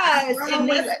 Guys, and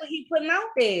that's what he putting out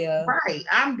there. Right.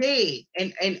 I'm dead.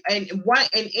 And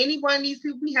any one of these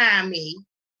people behind me,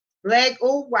 black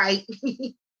or white,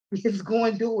 is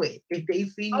going to do it if they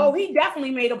see. Oh, he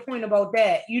definitely made a point about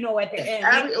that. You know, at the end,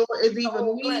 it's either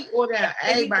me or that.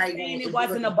 Everybody. It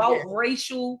wasn't about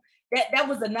racial. That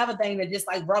was another thing that just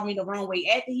like rubbed me the wrong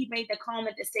way. After he made the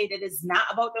comment to say that it's not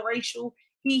about the racial,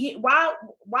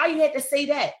 why you had to say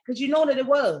that? Because you know that it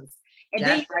was. And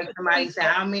that's then like somebody said,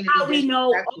 how we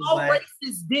know all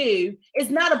races do. It's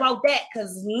not about that,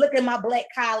 because look at my black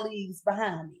colleagues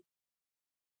behind me.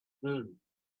 Mm.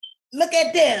 Look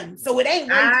at them. So it ain't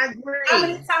racist. How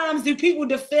many times do people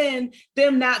defend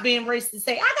them not being racist?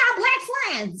 Say, I got black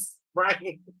friends. Right.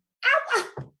 I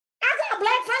got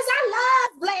black friends. I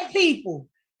love black people.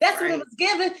 That's what it was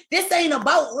given. This ain't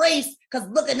about race, because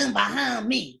look at them behind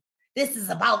me. This is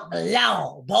about the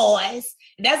law, boys.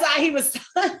 And that's how he was.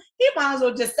 He might as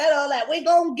well just said all that. We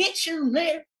gonna get you,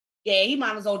 man. Yeah, he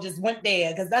might as well just went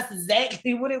there, because that's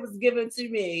exactly what it was given to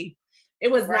me. It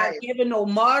was not given no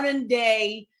modern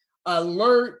day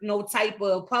alert, no type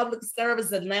of public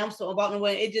service announcement about the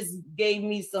way. It just gave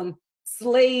me some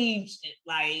slave shit.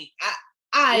 Like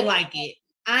I ain't like it.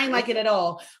 I ain't like it at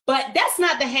all. But that's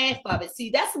not the half of it. See,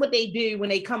 that's what they do when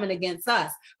they coming against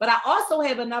us. But I also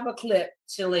have another clip,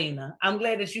 Shalina. I'm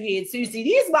glad that you here too. See,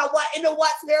 these about what in the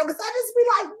what, girl? Because I just be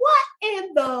like, what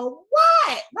in the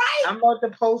what? Right? I'm about to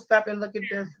post up and look at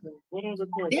this.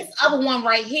 This other one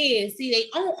right here. See, they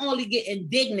only get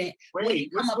indignant when they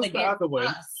come up against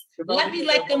us. Let me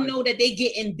let them know that they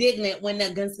get indignant when they're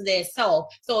against their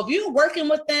self. So if you're working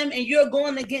with them and you're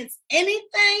going against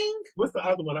anything, what's the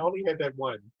other one? I only had that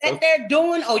one that they're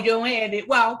doing. Oh, you had it.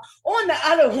 Well, on the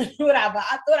other one, whatever.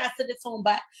 I thought I said it to him,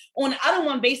 but on the other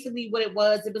one, basically what it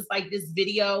was like this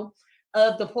video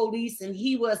of the police, and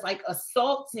he was like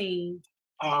assaulting.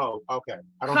 Oh, okay.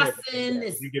 I don't cussing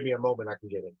this. You give me a moment, I can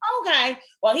get it. Okay.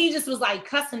 Well, he just was like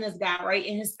cussing this guy, right?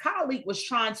 And his colleague was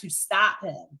trying to stop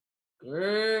him.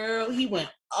 Girl, he went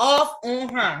off on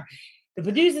her. The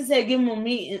producer said, give him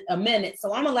a minute.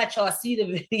 So I'm gonna let y'all see the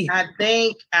video. I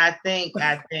think.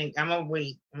 I'm gonna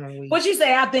wait. What you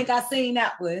say? I think I seen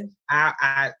that one.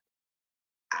 I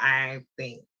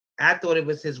think. I thought it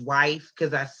was his wife,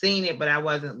 because I seen it, but I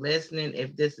wasn't listening.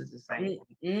 If this is the same.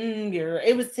 Girl,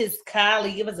 it was his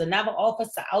colleague. It was another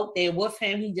officer out there with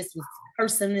him. He just was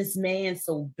cursing this man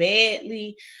so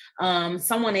badly.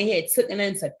 Someone they had taken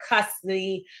into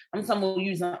custody. I'm talking about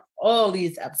using all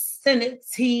these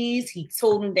obscenities. He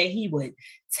told him that he would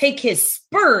take his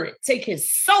spirit, take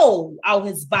his soul out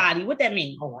his body. What that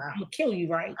mean? Oh, wow. I'm gonna kill you,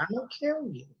 right? I'm gonna kill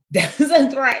you. That's a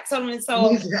threat. So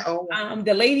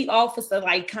the lady officer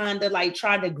like kind of like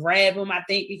tried to grab him, I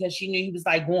think, because she knew he was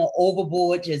like going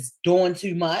overboard, just doing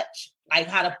too much, like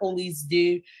how the police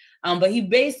do. But he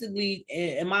basically,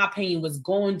 in my opinion, was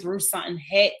going through something,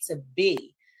 had to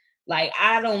be. Like,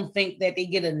 I don't think that they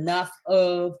get enough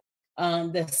of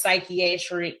the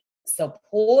psychiatric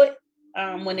support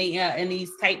when they in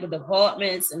these type of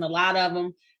departments, and a lot of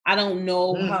them, I don't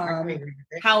know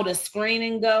how the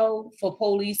screening go for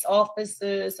police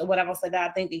officers or whatever. So that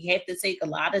I think they have to take a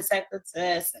lot of sector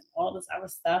tests and all this other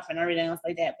stuff and everything else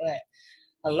like that. But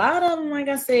a lot of them, like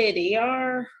I said, they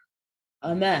are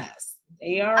a mess.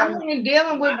 They are. I mean,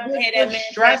 dealing with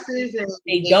stresses, and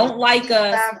they don't like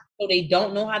us, so they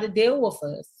don't know how to deal with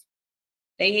us.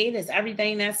 They hate us.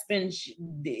 Everything that's been,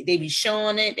 they be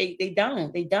showing it. They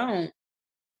don't.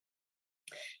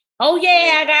 Oh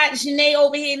yeah, I got Janae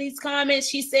over here in these comments.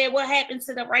 She said, "What happened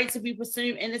to the right to be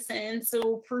presumed innocent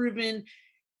until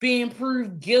being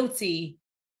proved guilty?"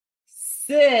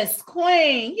 Sis,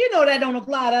 queen, you know that don't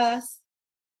apply to us.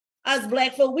 Us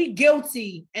black folk, we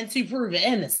guilty until proven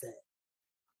innocent.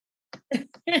 And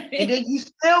then you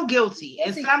still guilty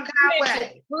in some kind of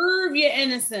way. Prove you're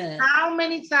innocent. How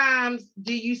many times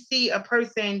do you see a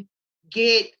person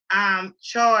get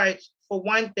charged for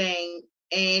one thing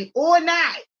or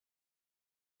not?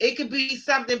 It could be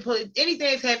something, anything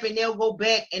that's happened, they'll go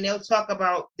back and they'll talk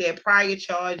about their prior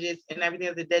charges and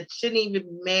everything that shouldn't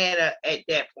even matter at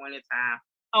that point in time.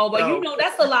 Oh, but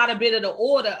that's a lot of bit of the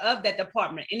order of that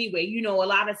department anyway. A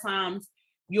lot of times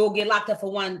you'll get locked up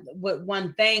for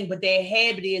one thing, but their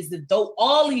habit is to throw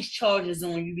all these charges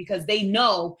on you because they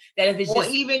know that if it's or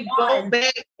just even one, go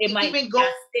back, it might even go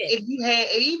if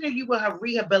you would have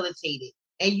rehabilitated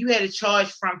and you had a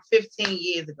charge from 15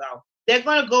 years ago, they're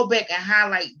going to go back and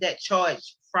highlight that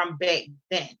charge from back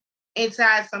then and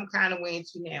tie some kind of way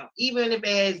into now, even if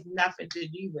it has nothing to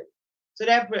do with it. So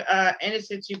that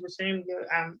innocent you presumed guilty,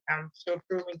 I'm still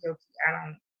proven guilty. I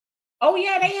don't. Oh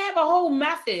yeah, they have a whole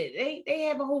method. They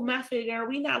have a whole method, girl.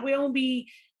 We don't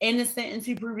be innocent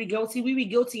until proven guilty. We be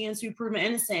guilty until proven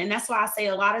innocent, and that's why I say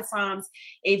a lot of times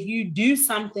if you do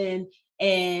something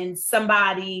and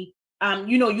somebody,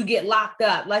 you get locked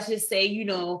up. Let's just say,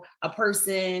 a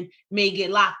person may get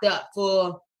locked up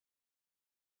for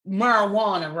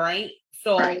marijuana, right?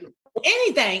 So. Right.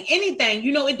 Anything,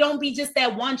 it don't be just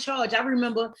that one charge. I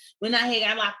remember when I had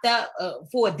got locked up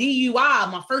for a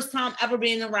DUI, my first time ever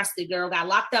being arrested, girl, got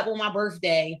locked up on my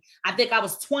birthday. I think I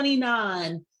was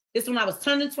 29. This when I was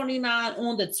turning 29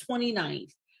 on the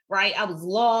 29th, right? I was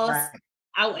lost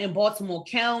out in Baltimore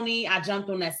County. I jumped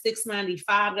on that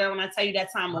 695, girl. When I tell you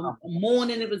that time of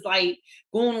morning, it was like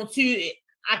going on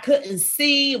I couldn't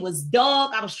see. It was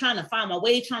dark. I was trying to find my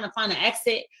way, trying to find an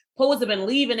exit. Supposed to have been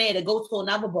leaving there to go to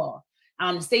another bar.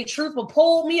 The state trooper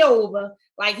pulled me over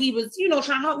like he was, trying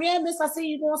to help me. Yeah, miss, I see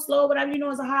you going slow, whatever.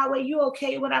 It's a highway. You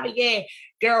okay? Whatever. Yeah.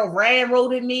 Girl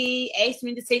railroaded me, asked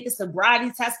me to take the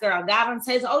sobriety test. Girl, I got on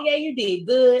test. Oh, yeah, you did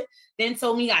good. Then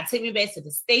told me you got to take me back to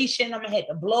the station. I'm going to have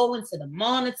to blow into the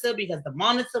monitor because the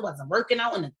monitor wasn't working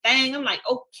out on the thing. I'm like,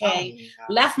 okay.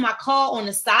 Left my car on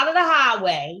the side of the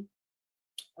highway.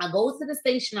 I go to the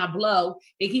station, I blow.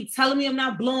 They keep telling me I'm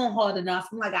not blowing hard enough.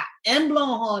 I'm like, I am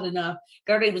blowing hard enough.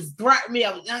 Girl, they was threatening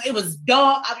me. It was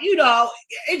dark.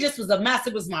 It just was a mess.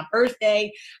 It was my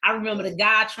birthday. I remember the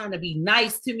guy trying to be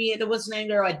nice to me. It was name,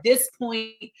 girl. At this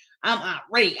point, I'm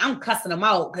outraged. I'm cussing them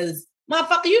out because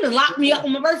motherfucker, you done locked me up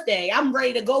on my birthday. I'm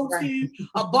ready to go to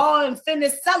a bar and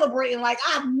finish celebrating like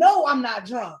I know I'm not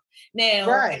drunk. Now,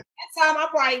 at that time, I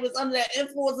probably was under the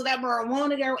influence of that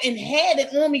marijuana, girl, and had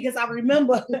it on me because I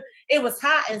remember it was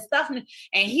hot and stuff. And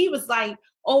he was like,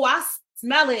 oh, I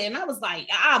smell it. And I was like,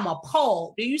 I'm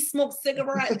appalled. Do you smoke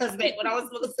cigarettes? Because back when I was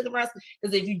smoking cigarettes,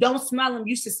 because if you don't smell them,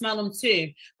 you should smell them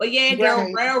too. But yeah, girl,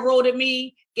 railroaded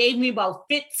me, gave me about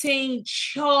 15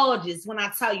 charges when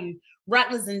I tell you,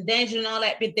 reckless endanger and all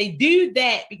that, but they do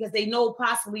that because they know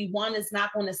possibly one is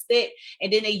not going to stick,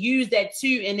 and then they use that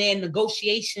too in their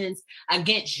negotiations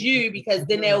against you because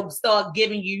then they'll start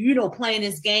giving you, playing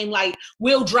this game like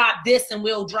we'll drop this and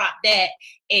we'll drop that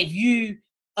if you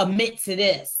admit to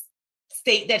this,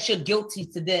 state that you're guilty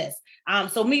to this.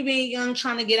 So me being young,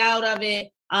 trying to get out of it.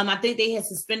 I think they had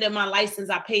suspended my license.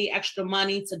 I paid extra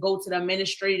money to go to the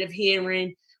administrative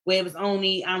hearing, where it was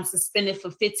only suspended for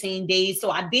 15 days.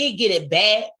 So I did get it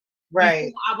back.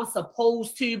 Right. I was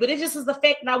supposed to, but it just was the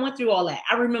fact that I went through all that.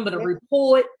 I remember the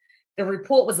report. The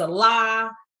report was a lie.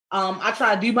 I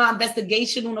tried to do my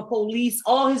investigation on the police.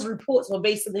 All his reports were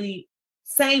basically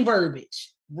same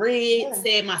verbiage.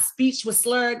 Said my speech was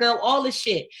slurred, girl, all this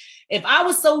shit. If I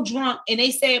was so drunk and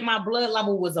they said my blood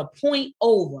level was a point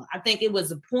over, I think it was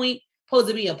supposed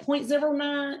to be a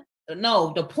 0.09.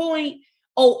 No, the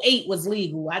 0.08 was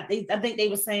legal. I think they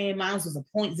were saying mine was a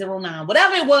 0.09.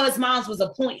 Whatever it was, mine was a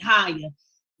point higher.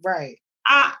 Right.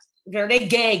 Girl, they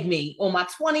gagged me on my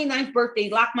 29th birthday,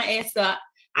 locked my ass up.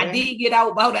 Yeah. I did get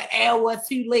out about an hour or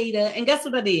two later, and guess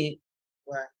what I did?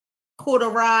 What? Caught a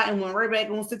ride and went right back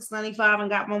on 695 and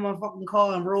got my motherfucking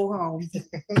car and rolled home.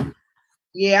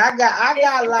 Yeah, I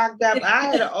got locked up. I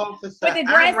had an officer with the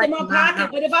grass in my pocket.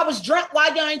 But if I was drunk, why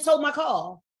y'all ain't told my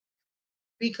car?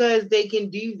 Because they can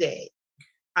do that.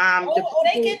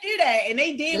 They can do that, and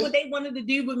they did what they wanted to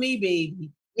do with me,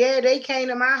 baby. Yeah, they came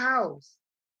to my house,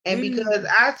 and because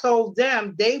I told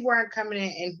them they weren't coming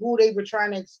in, and who they were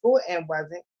trying to escort and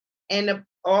wasn't, and the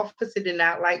officer did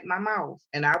not like my mouth,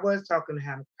 and I was talking to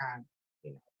him kind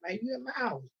of, like you in my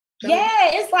house. Yeah,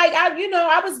 it's like I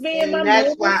was being and my.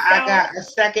 That's why I got a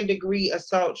 2nd-degree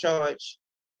assault charge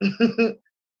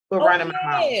for running my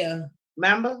mouth.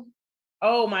 Remember?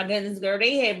 Oh my goodness, girl!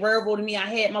 They had verbal to me. I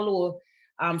had my little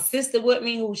sister with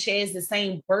me who shares the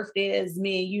same birthday as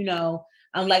me.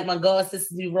 I'm like my god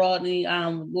sister Rodney,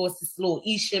 little sister little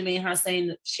Isha, me and her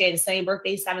share the same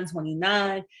birthday,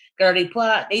 7/29. Girl,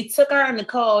 they took her in the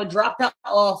car, dropped her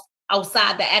off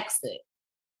outside the exit.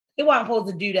 They weren't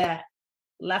supposed to do that.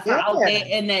 Left her out there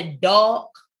in that dark.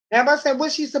 Now, I said,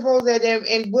 what's she supposed to do?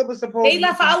 And what was supposed They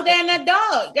left her out there in that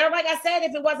dark. Girl, like I said,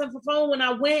 if it wasn't for phone when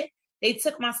I went, they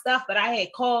took my stuff, but I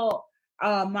had called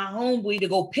my homeboy to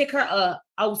go pick her up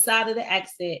outside of the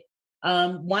exit.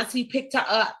 Once he picked her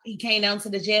up, he came down to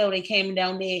the jail. They came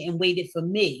down there and waited for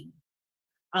me.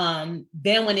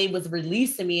 Then when they was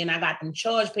releasing me and I got them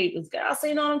charge papers, girl, I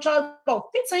seen all them charges, about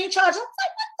 15 charges. I was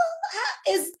like, what the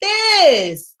hell is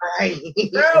this? Right.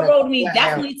 Girl wrote me,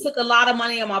 definitely took a lot of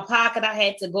money in my pocket. I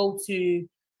had to go to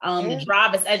the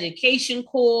driver's education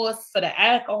course for the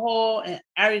alcohol and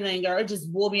everything, girl. It just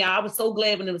wore me out. I was so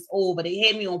glad when it was over. They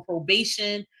had me on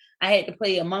probation. I had to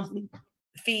pay a monthly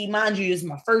fee. Mind you, it's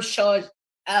my first charge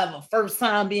ever, first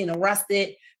time being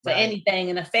arrested for anything.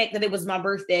 And the fact that it was my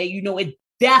birthday, it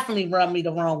definitely rubbed me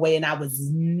the wrong way, and I was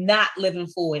not living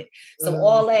for it. So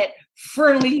all that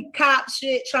friendly cop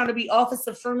shit, trying to be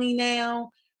officer friendly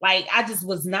now, like I just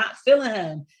was not feeling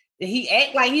him. He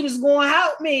act like he was going to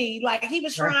help me, like he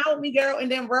was trying to help me, girl,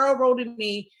 and then railroaded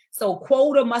me. So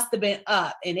quota must have been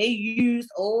up, and they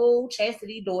used old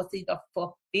Chastity Dorsey to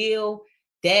fulfill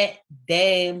that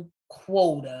damn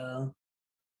quota.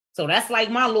 So that's like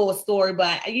my little story,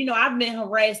 but I've been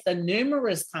harassed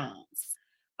numerous times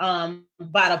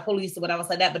by the police or whatever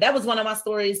like that. But that was one of my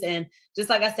stories. And just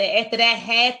like I said, after that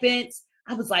happened,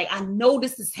 I was like, I know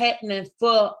this is happening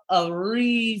for a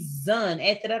reason.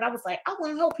 After that, I was like, I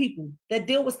want to help people that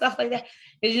deal with stuff like that.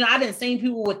 Because, I didn't see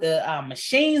people with the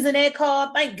machines in that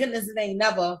car. Thank goodness it ain't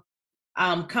never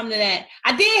come to that.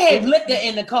 I did have liquor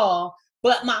in the car,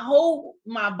 but my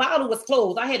bottle was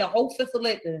closed. I had a whole fifth of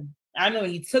liquor. I know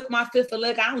he took my fifth of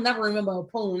liquor. I don't never remember her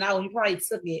pulling out. He probably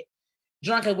took it,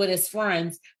 drunk it with his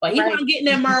friends. But he wasn't getting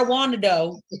that marijuana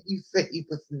though. You said he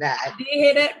was not. I did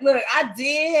hear that. Look, I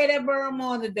did have that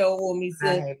marijuana though on me,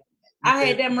 sis. I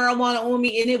had that marijuana on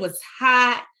me and it was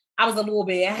hot. I was a little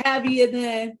bit heavier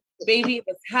then. Baby, it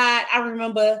was hot. I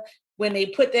remember when they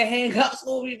put their handcuffs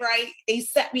on me, they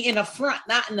set me in the front,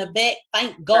 not in the back.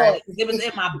 Thank God, because it was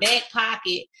in my back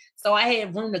pocket. So I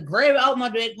had room to grab it out my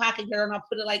back pocket, girl, and I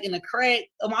put it like in the crack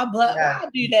of my butt. I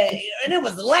do that. And it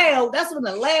was loud. That's when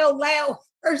the loud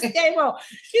first came on.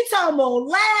 You talking about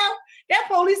loud? That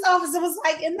police officer was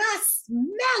like, and I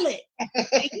smell it.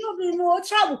 And you'll be in more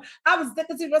trouble. I was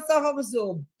thinking to myself, I was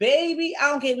doing, baby, I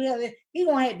don't care. He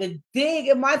gonna have to dig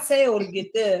in my tail to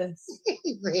get this.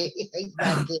 They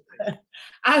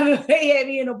had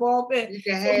me in the ball pit.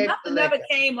 So nothing never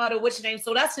came out of which name.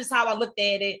 So that's just how I looked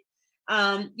at it.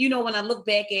 When I look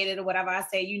back at it or whatever I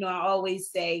say, I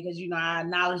always say, because, I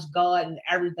acknowledge God in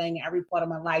everything, every part of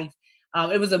my life.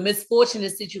 It was a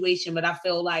misfortunate situation, but I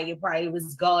feel like it probably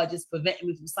was God just preventing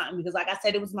me from something because, like I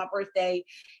said, it was my birthday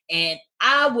and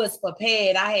I was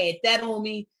prepared. I had that on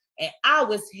me and I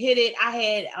was hit. I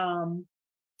had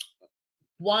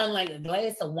one like a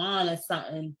glass of wine or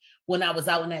something when I was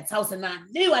out in that house, and I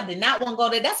knew I did not want to go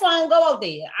there. That's why I don't go out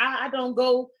there. I don't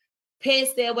go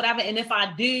past there, whatever. And if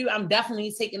I do, I'm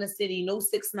definitely taking the city. No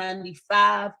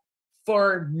 695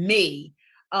 for me.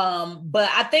 But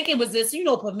I think it was just,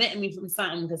 preventing me from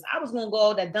something because I was gonna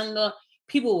go that Dunga.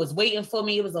 People was waiting for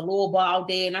me. It was a little bar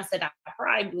day, and I said I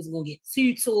probably was gonna get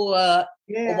too tore up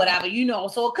or whatever,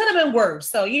 So it could have been worse.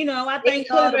 So I think it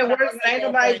could have been worse. Ain't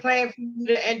nobody planning for you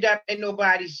to end up in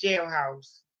nobody's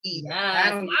jailhouse either.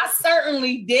 Yes, I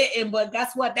certainly didn't, but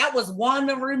that's what that was one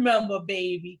to remember,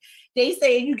 baby. They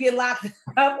say you get locked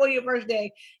up on your first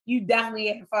day, you definitely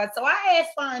had fun. So I had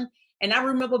fun, and I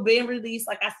remember being released.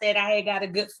 Like I said, I had got a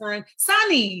good friend,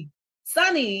 Sonny,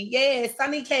 yeah,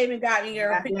 Sonny came and got me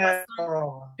here.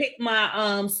 Picked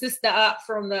my sister up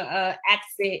from the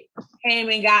exit, came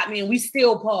and got me, and we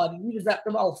still partied. We was up to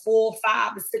about 4,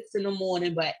 5, or 6 in the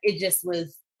morning, but it just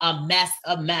was a mess.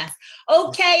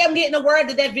 Okay, I'm getting the word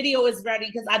that video is ready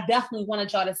because I definitely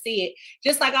wanted y'all to see it.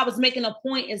 Just like I was making a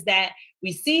point is that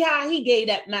we see how he gave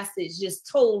that message just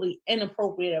totally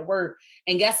inappropriate at work.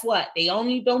 And guess what? They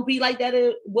only don't be like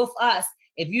that with us.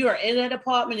 If you are in an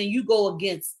apartment and you go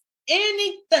against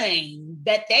anything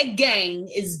that gang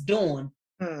is doing,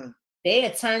 they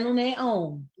turn on their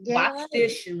own. Yeah. Watch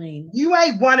this, Shalene. You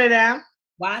ain't one of them.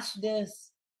 Watch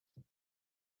this.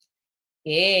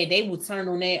 Yeah, they will turn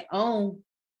on their own.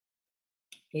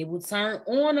 They will turn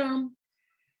on them.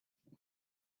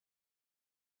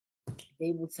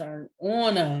 They will turn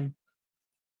on them.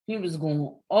 He was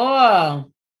going,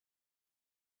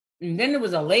 and then there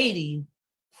was a lady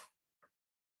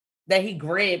that he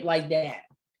grabbed like that.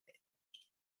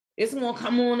 It's gonna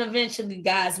come on eventually,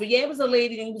 guys. But yeah, it was a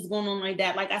lady and he was going on like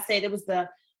that. Like I said, it was the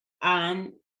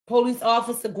police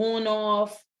officer going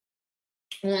off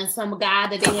on some guy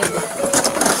that they had.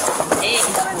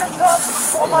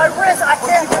 On my wrist, I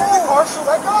can't move. Marshall,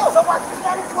 let go. Somebody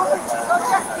get in the car.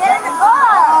 Just get in the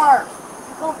car.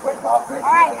 All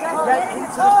right, get in the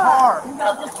car.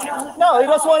 No, he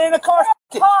doesn't want in the car.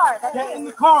 Get in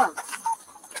the car.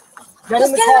 Get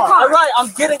in the car. All right,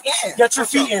 I'm getting in. Get your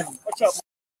feet in. What's up?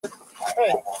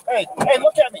 Hey,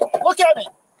 look at me.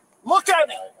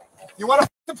 You want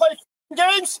to play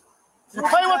games? You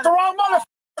play with the wrong motherfucker.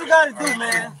 What you gotta do,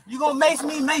 man? You gonna mace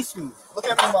me? Look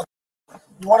at me, mother.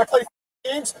 You want to play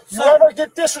games? You ever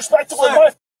get disrespectful with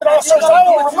my officers? I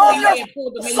will remove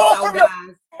you. So from your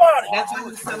body. That's why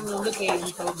he's telling them to look at him.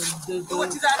 So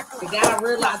the guy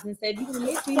realized and said, "You gonna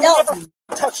make me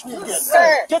touch me again,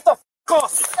 sir? Get the f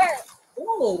off me, sir."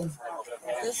 Oh,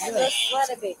 just let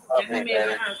it be.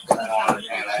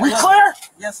 We clear?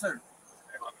 Yes, sir.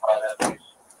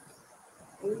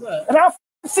 And I'll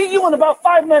see you in about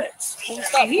 5 minutes. He's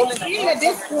scared at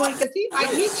this point because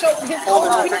he's choking his own.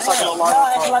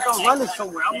 Like I'm running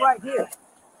somewhere. I'm right here.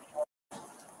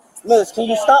 Liz, can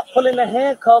you stop pulling the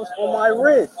handcuffs on my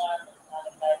wrist?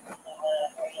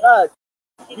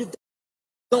 You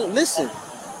don't listen.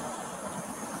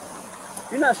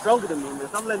 You're not stronger than me, Liz.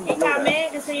 I'm letting you know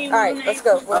that. All right, let's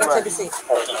go. We're going to take a seat.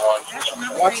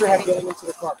 Watch your head getting into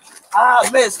the car.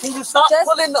 Liz, can you stop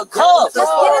pulling the cuffs? Just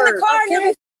get in the car.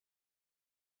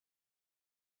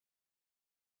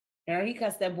 And he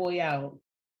cussed that boy out.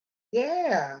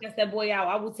 Yeah. Cussed that boy out.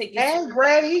 I will take it. And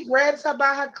he grabs her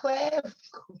by her clef.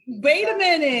 Wait a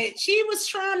minute. She was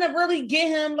trying to really get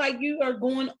him like you are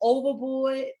going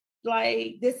overboard.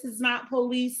 Like this is not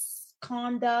police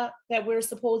conduct that we're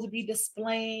supposed to be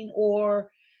displaying or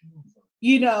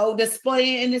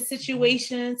displaying in this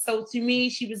situation. So to me,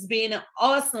 she was being an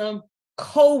awesome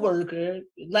co-worker,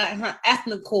 like her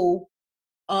ethical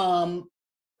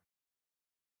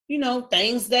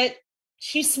things that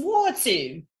she swore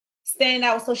to stand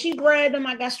out. So she grabbed him,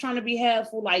 I guess, trying to be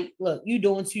helpful, like, look, you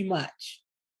doing too much.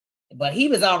 But he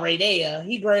was already there.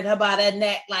 He grabbed her by that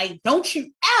neck, like, don't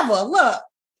you ever look,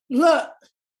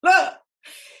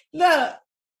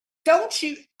 don't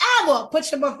you ever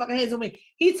put your motherfucking hands on me.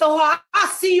 He told her, I'll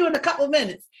see you in a couple of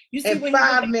minutes. You see in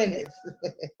 5 minutes.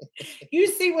 You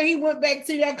see when he went back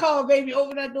to that car, baby,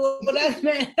 open that door. But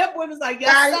that boy was like,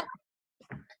 yes,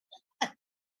 sir.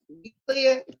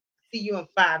 Clear. See you in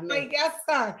 5 minutes. Like, yes,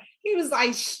 sir. He was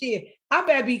like, shit, I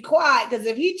better be quiet because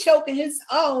if he choking his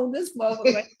own, this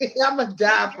motherfucker, I'm gonna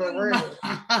die for real.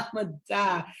 I'm gonna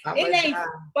die. It ain't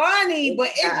funny, but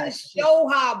it just show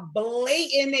how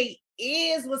blatant they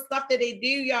is with stuff that they do,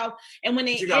 y'all. And when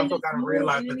they you also gotta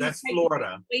realize that that's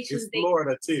Florida. It's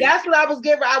Florida too. That's what I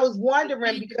was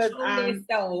wondering because because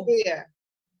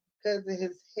of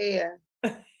his hair.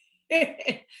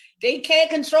 They can't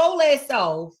control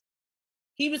themselves.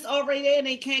 He was already there and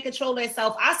they can't control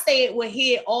themselves. I say it with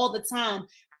here all the time.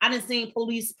 I done seen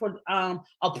police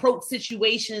approach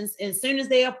situations, and as soon as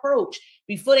they approach,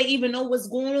 before they even know what's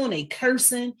going on, they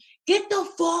cursing. Get the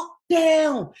fuck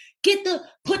down.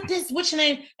 Put this, what's your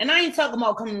name? And I ain't talking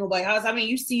about coming to nobody's house. I mean,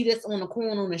 you see this on the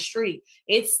corner on the street.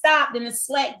 It stopped and it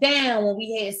slacked down when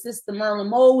we had Sister Merlin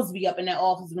Mosby up in that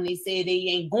office when they said they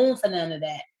ain't going for none of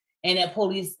that. And that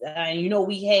police,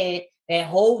 we had that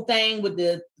whole thing with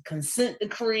the consent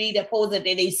decree that posed that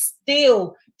they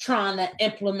still trying to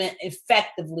implement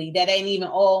effectively. That ain't even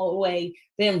all the way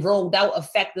been rolled out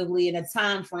effectively in a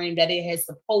time frame that it has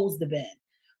supposed to been.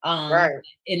 Right.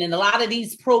 And in a lot of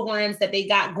these programs that they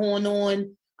got going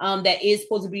on, that is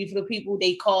supposed to be for the people,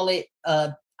 they call it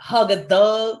a Hug a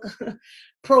Thug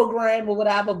program or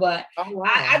whatever. But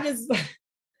I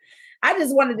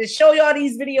just wanted to show y'all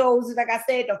these videos. Like I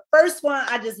said, the first one,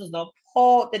 I just was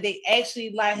appalled that they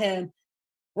actually let him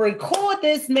record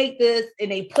this, make this,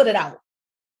 and they put it out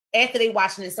after they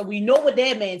watching it. So we know what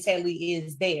their mentality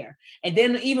is there. And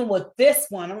then even with this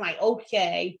one, I'm like,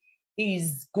 okay,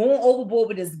 he's going overboard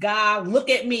with this guy. Look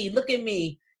at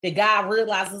me. The guy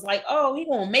realizes like, oh, he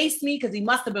gonna mace me because he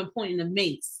must have been pointing the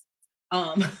mace.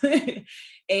 And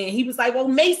he was like, well,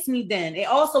 mace me then. It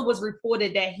also was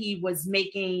reported that he was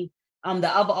making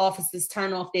the other officers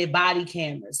turn off their body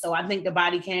cameras. So I think the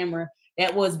body camera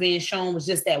that was being shown was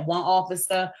just that one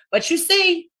officer. But you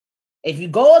see, if you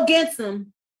go against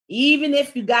them, even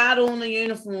if you got on a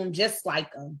uniform just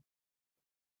like them,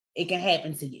 it can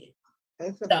happen to you.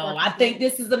 So I think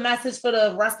this is a message for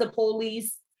the rest of the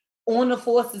police on the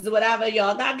forces or whatever.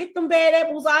 Y'all gotta get them bad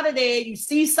apples out of there. You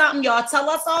see something, y'all tell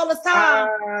us all the time.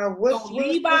 Don't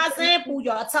lead by example.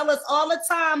 Y'all tell us all the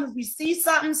time. If you see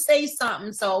something, say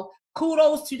something. So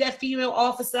kudos to that female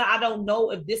officer. I don't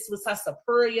know if this was her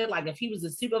superior, like if he was a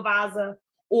supervisor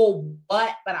or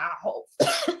what, but I hope,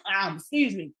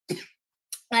 excuse me,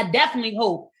 I definitely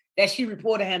hope that she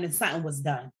reported him and something was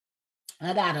done.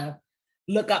 I gotta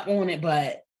look up on it,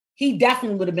 but he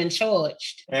definitely would have been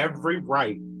charged. Every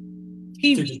right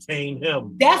to detain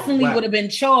him. Definitely would have been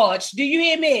charged. Do you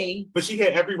hear me? But she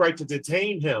had every right to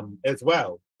detain him as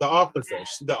well. The officer,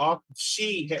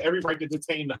 she had every right to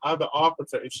detain the other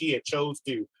officer if she had chose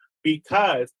to,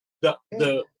 because the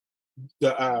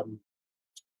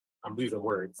I'm losing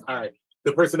words. All right,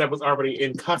 the person that was already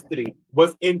in custody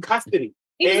was in custody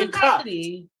and cuffed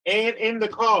and in the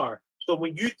car. So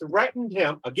when you threatened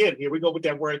him, again, here we go with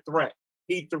that word threat.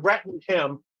 He threatened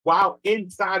him while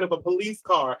inside of a police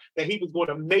car that he was going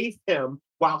to mace him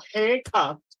while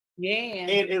handcuffed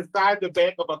and inside the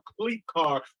back of a police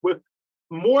car with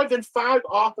more than 5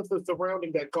 officers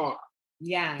surrounding that car.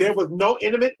 Yeah. There was no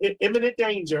imminent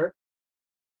danger.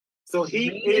 So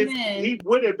he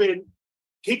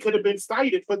could have been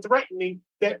cited for threatening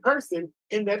that person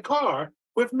in that car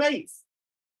with mace.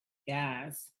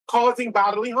 Yes. Causing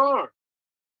bodily harm.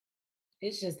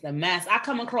 It's just a mess. I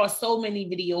come across so many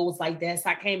videos like this.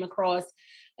 I came across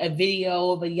a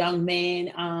video of a young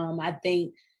man, I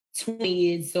think 20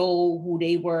 years old, who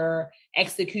they were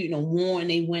executing a warrant.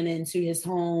 They went into his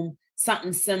home,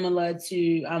 something similar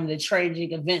to the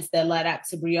tragic events that led up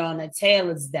to Breonna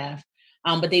Taylor's death.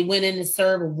 But they went in to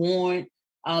serve a warrant.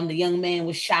 The young man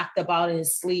was shocked about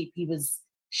his sleep. He was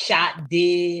shot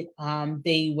dead.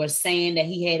 They were saying that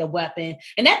he had a weapon.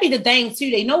 And that'd be the thing too.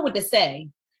 They know what to say.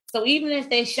 So even if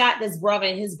they shot this brother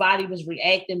and his body was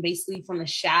reacting basically from the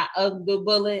shot of the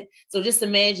bullet. So just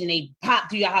imagine they pop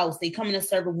through your house. They come in to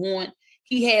serve a warrant.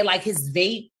 He had like his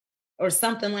vape or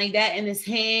something like that in his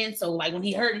hand. So like when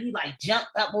he heard it, he like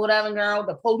jumped up or whatever, girl.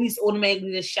 The police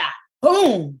automatically just shot.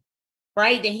 Boom.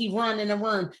 Right? Then he run in the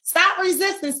room. Stop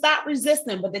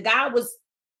resisting. But the guy was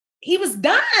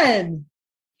done.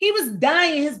 He was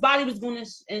dying. His body was going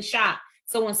in shock.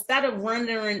 So instead of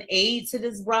rendering aid to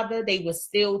this brother, they were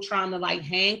still trying to like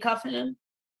handcuff him.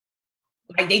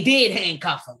 Like they did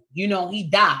handcuff him. You know, he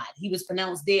died. He was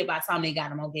pronounced dead by the time they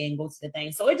got him out there and go to the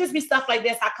thing. So it just be stuff like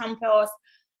this. I come across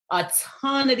a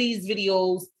ton of these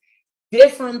videos,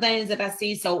 different things that I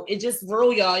see. So it just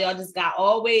real, y'all. Y'all just got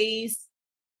always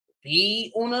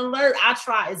be on alert. I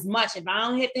try as much. If I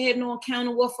don't have to have no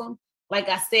encounter with them, like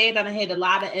I said, I had a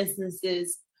lot of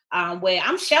instances where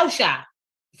I'm shell-shocked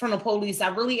from the police. I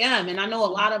really am. And I know a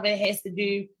lot of it has to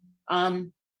do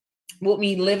with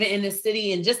me living in the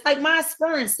city and just like my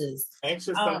experiences. Ask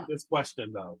yourself this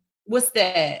question though. What's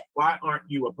that? Why aren't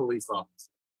you a police officer?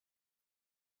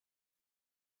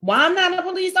 Why I'm not a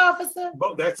police officer?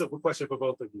 Well, that's a question for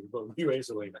both of you. Both you,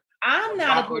 Angelina. I'm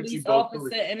not a police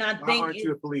officer, and I think why aren't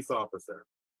you a police officer?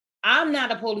 I'm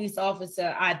not a police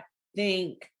officer. I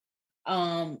think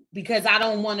because I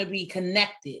don't want to be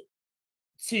connected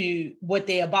to what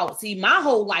they're about. See, my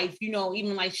whole life, you know,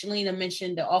 even like Shalina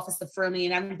mentioned, the officer friendly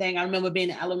and everything. I remember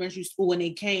being in elementary school when they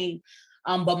came.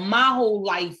 But my whole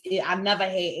life, I never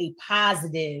had a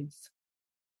positive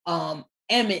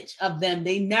image of them.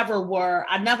 They never were.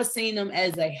 I never seen them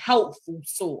as a helpful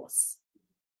source.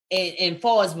 And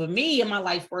far as with me in my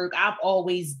life work, I've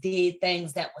always did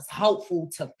things that was helpful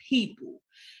to people.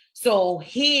 So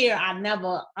here, I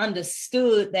never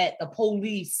understood that the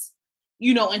police,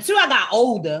 until I got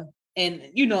older and,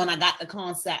 and I got the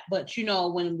concept. But, when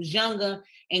I was younger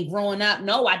and growing up,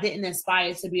 no, I didn't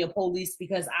aspire to be a police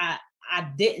because I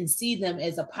didn't see them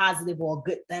as a positive or a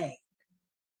good thing.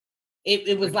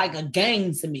 It was like a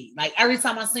gang to me. Like every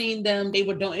time I seen them, they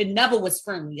were doing, it never was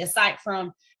friendly, aside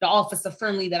from the officer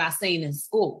friendly that I seen in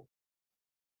school.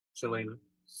 Shalana.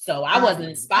 So I wasn't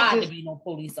inspired to be no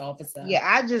police officer. Yeah,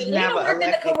 I just never worked in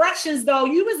the corrections though.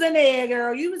 You was in there,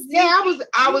 girl. You was. Yeah,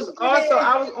 I was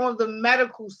on the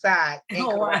medical side.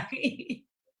 Right.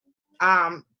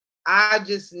 I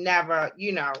just never,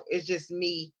 it's just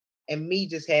me and me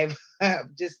just have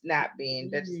just not being.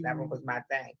 That just never was my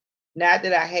thing. Not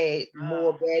that I had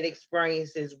more bad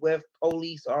experiences with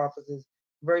police officers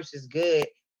versus good.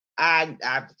 I've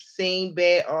seen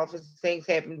bad officers, things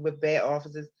happen with bad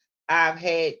officers.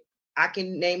 I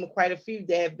can name quite a few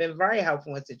that have been very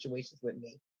helpful in situations with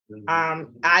me. Mm-hmm.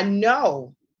 I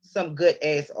know some good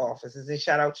ass officers, and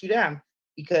shout out to them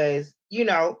because,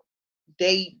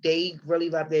 they really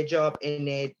love their job and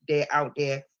they're out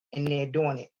there and they're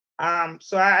doing it.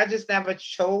 So I just never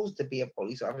chose to be a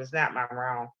police officer. It's not my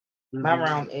realm. Mm-hmm. My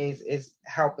realm is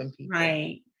helping people.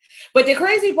 Right. But the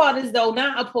crazy part is though,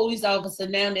 not a police officer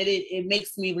now that it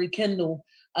makes me rekindle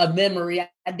a memory.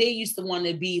 I did used to want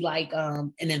to be like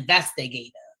an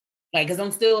investigator. Like, cause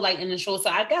I'm still like in the show. So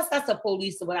I guess that's a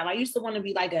police or whatever. I used to want to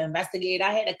be like an investigator.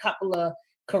 I had a couple of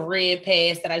career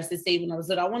paths that I used to say when I was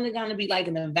little. I wanted to kind of be like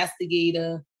an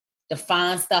investigator to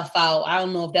find stuff out. I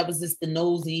don't know if that was just the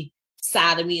nosy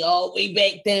side of me all the way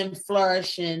back then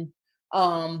flourishing.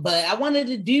 But I wanted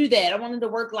to do that. I wanted to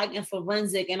work like in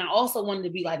forensic, and I also wanted to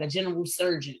be like a general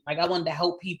surgeon. Like I wanted to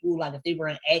help people, like if they were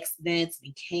in accidents,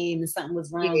 they came and something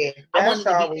was wrong. Yeah, that's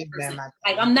always been my thing.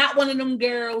 Like I'm not one of them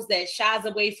girls that shies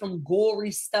away from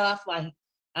gory stuff. Like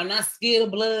I'm not scared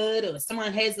of blood, or if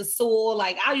someone has a sore.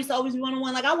 Like I used to always be one of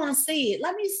one. Like I want to see it.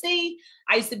 Let me see.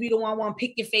 I used to be the one want to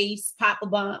pick your face, pop a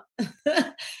bump, help you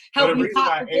pop. The reason why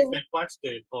I asked that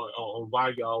question on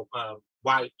why y'all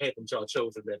why haven't y'all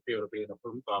chosen that field of being a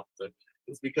police officer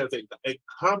is because it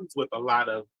comes with a lot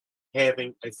of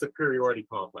having a superiority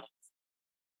complex.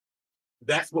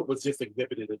 That's what was just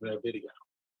exhibited in that video.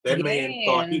 That man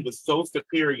thought he was so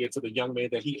superior to the young man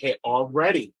that he had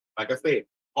already, like I said,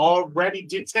 already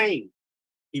detained.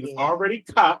 He was already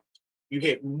cuffed. You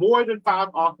had more than 5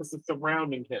 officers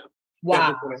surrounding him.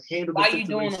 Wow. Why are you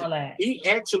doing all that? He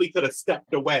actually could have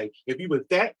stepped away. If he was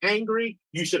that angry,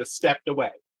 you should have stepped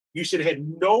away. You should have had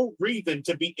no reason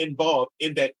to be involved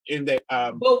in that.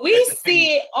 But we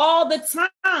see it all the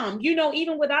time.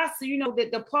 Even with us, that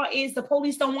the part is the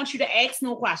police don't want you to ask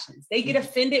no questions. They get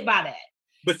offended by that.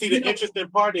 But see, the interesting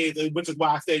part is, which is why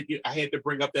I said I had to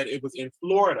bring up that it was in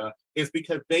Florida, is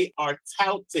because they are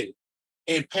touted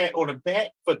and pat on the back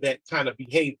for that kind of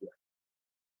behavior.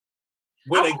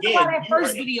 When again,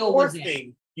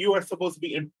 you are supposed to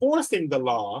be enforcing the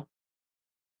law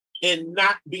and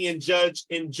not being judge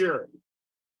and jury.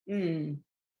 Mm.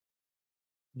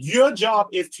 Your job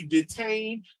is to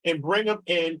detain and bring them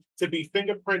in to be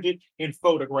fingerprinted and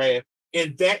photographed,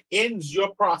 and that ends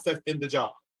your process in the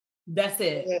job. That's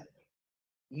it. Yeah.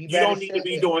 You don't need to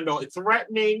be doing no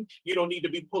threatening. You don't need to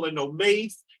be pulling no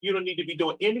mace. You don't need to be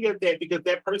doing any of that because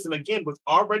that person, again, was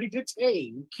already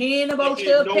detained. Caring about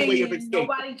your opinion.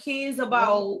 Nobody cares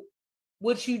about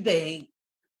what you think.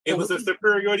 It was a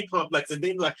superiority complex. And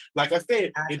then, like I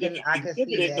said,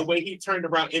 the way he turned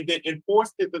around and then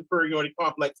enforced the superiority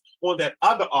complex on that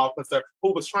other officer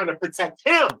who was trying to protect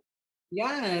him.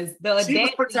 Yes. She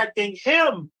was protecting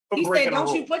him from breaking the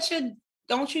rules.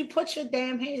 Don't you put your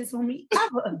damn hands on me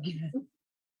ever again.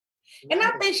 And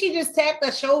I think she just tapped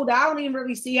her shoulder. I don't even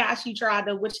really see how she tried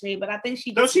to which way, but I think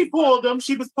she she pulled him.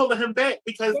 She was pulling him back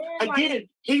because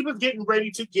he was getting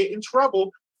ready to get in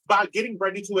trouble by getting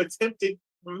ready to attempt to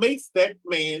mace that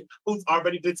man who's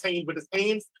already detained with his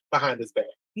hands behind his back.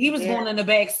 He was going in the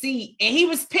back seat and he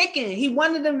was picking. He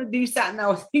wanted them to do something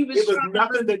else. It was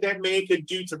nothing that man could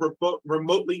do to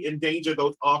remotely endanger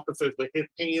those officers with his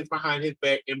hands behind his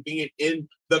back and being in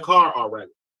the car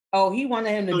already. Oh, he wanted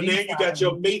him to do something. So now you got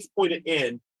your mace pointed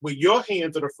in when your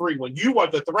hands are the free one. You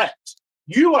are the threat.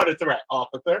 You are the threat,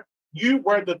 officer. You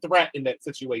were the threat in that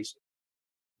situation,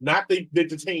 not the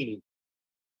detainee.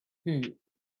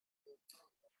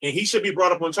 And he should be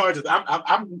brought up on charges.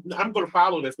 I'm going to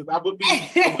follow this because I would be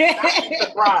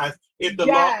surprised if the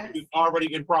lawsuit is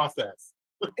already in process.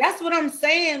 That's what I'm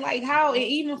saying. Like how it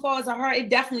even falls on her, it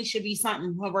definitely should be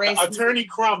something harassment. Attorney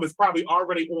Crumb is probably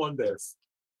already on this.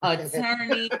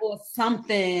 Attorney or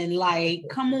something. Like,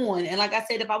 come on. And like I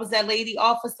said, if I was that lady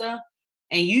officer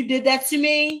and you did that to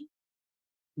me.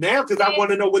 Now, because I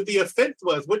want to know what the offense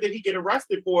was. What did he get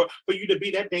arrested for you to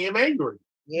be that damn angry?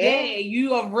 Yeah,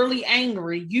 you are really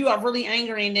angry. You are really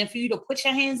angry. And then for you to put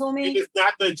your hands on me. It is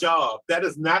not the job. That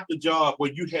is not the job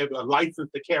where you have a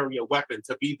license to carry a weapon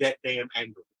to be that damn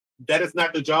angry. That is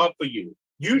not the job for you.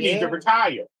 You need to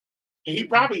retire. And he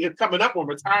probably is coming up on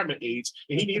retirement age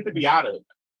and he needs to be out of it.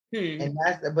 And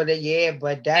that's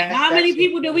how many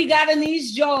people do we got in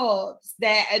these jobs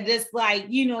that are just like,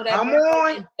 you know,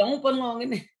 that don't belong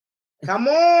in it? Come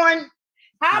on.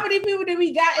 How many people do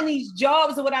we got in these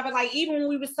jobs or whatever? Like, even when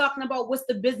we was talking about what's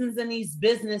the business in these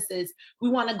businesses, we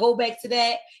want to go back to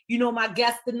that. You know, my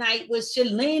guest tonight was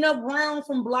Shalina Brown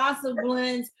from Blossom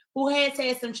Blends, who had to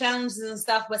have some challenges and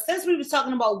stuff. But since we was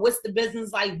talking about what's the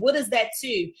business, like, what is that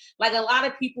too? Like, a lot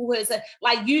of people who said,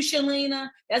 like you, Shalina,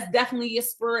 that's definitely your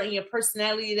spirit and your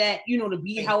personality that, you know, to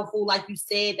be helpful, like you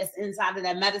said, that's inside of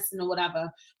that medicine or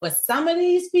whatever. But some of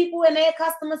these people in their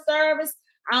customer service,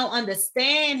 I don't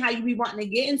understand how you be wanting to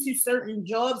get into certain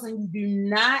jobs and you do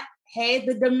not have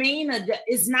the demeanor.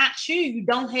 It's not you. You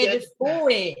don't have it for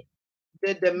it.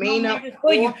 The demeanor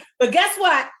for you. But guess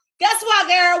what? Guess what,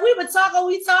 girl? We were talking.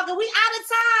 We out of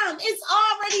time. It's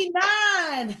already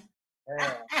 9.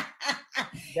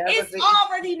 It's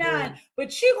already 9.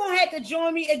 But you're going to have to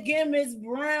join me again, Ms.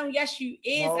 Brown. Yes, you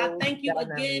is. I thank you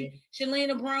again,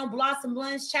 Shalina Brown, Blossom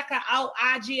Blends. Check her out.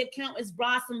 IG account is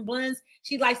Blossom Blends.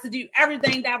 She likes to do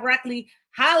everything directly.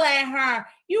 Holla at her.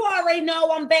 You already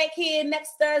know I'm back here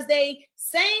next Thursday,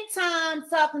 same time,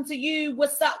 talking to you.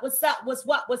 What's up? What's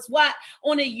what?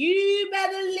 On a You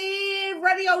Better Live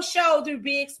radio show through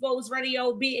Be Exposed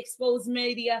Radio, Be Exposed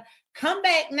Media. Come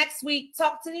back next week.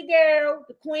 Talk to the girl,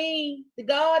 the queen, the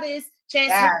goddess,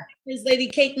 Chancellor, His Lady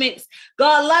Cake Mix.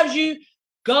 God loves you.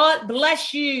 God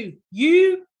bless you.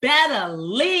 You better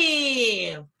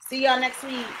live. See y'all next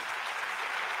week.